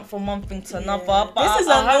 we jump from one thing to another. But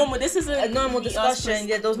this is a normal discussion.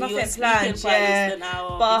 Yeah, there was nothing planned. Yeah,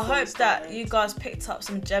 but I hope that you guys picked up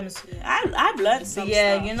some gems. Yeah, I've learned some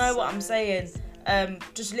stuff. You know what I'm saying.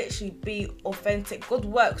 Just literally be authentic. God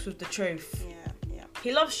works with the truth. Yeah.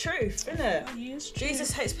 He loves truth, innit? He is truth.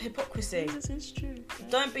 Jesus hates hypocrisy. Jesus is true. Yeah.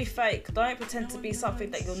 Don't be fake. Don't pretend to be something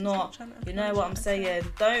that you're not. You know what I'm saying?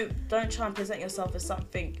 Don't try and present yourself as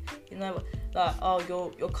something. You know, like, oh,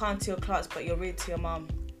 you're kind to your clients, but you're rude to your mum.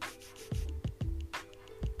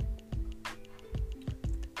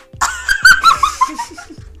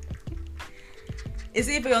 It's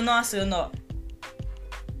either you're nice or you're not.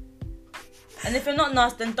 And if you're not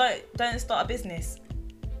nice, then don't start a business.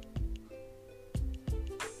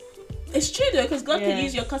 It's true though, because God can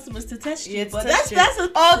use your customers to test you. Yeah, but that's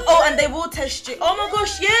a and they will test you. Oh my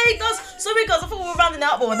gosh, yeah, he does. Sorry guys, I thought we were rounding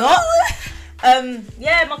out or not.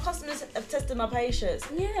 My customers have tested my patience.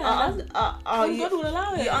 Yeah, God will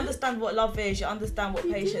allow it. You understand what love is. You understand what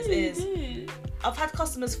patience is. I've had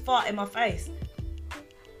customers fart in my face.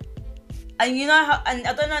 And you know how, and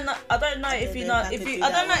I don't know if you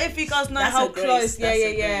guys know how close.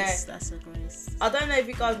 That's a grace. I don't know if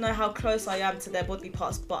you guys know how close I am to their body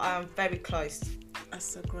parts, but I am very close.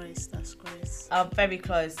 That's a grace. That's grace. I'm very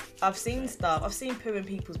close. I've seen stuff. I've seen poo in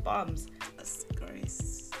people's bums. That's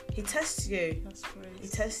grace. He tests you. That's grace. He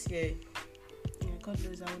tests you. Yeah, God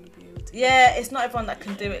knows I want to be able to. Yeah, it's not everyone that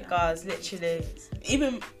can do it, guys. Literally.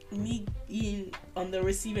 Even me being on the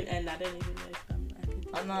receiving end, I don't even know if I can do it.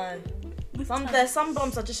 I know. There's some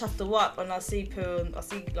bums I just have to wipe and I see poo on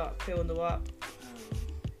the wipe.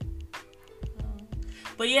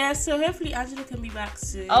 But yeah, so hopefully Angela can be back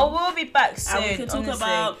soon. I will be back soon. And we can talk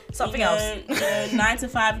about something else. 9 to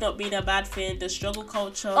 5 not being a bad thing, the struggle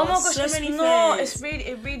culture. Oh my gosh, so many things. Things.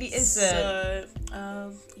 It really isn't. So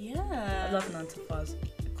yeah. I love 9 to 5s.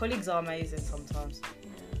 Colleagues are amazing sometimes.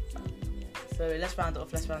 So let's round it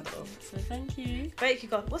off. So thank you. Thank you,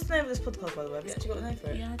 guys. What's the name of this podcast, by the way? Have you actually got a name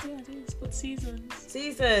for it? Yeah, I do. It's called Seasons.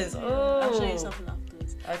 Seasons. Yeah. Oh. I'll show you something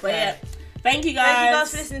afterwards. Okay. But yeah, thank you guys. Thank you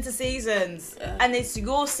guys for listening to Seasons. And it's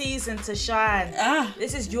your season to shine.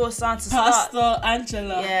 This is your sign to start. Pastor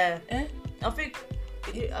Angela. Yeah. I think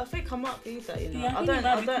I might be that, you know. Yeah, I don't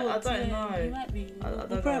know. You might be. I don't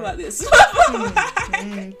We'll pray know. about this.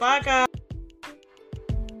 Bye, guys.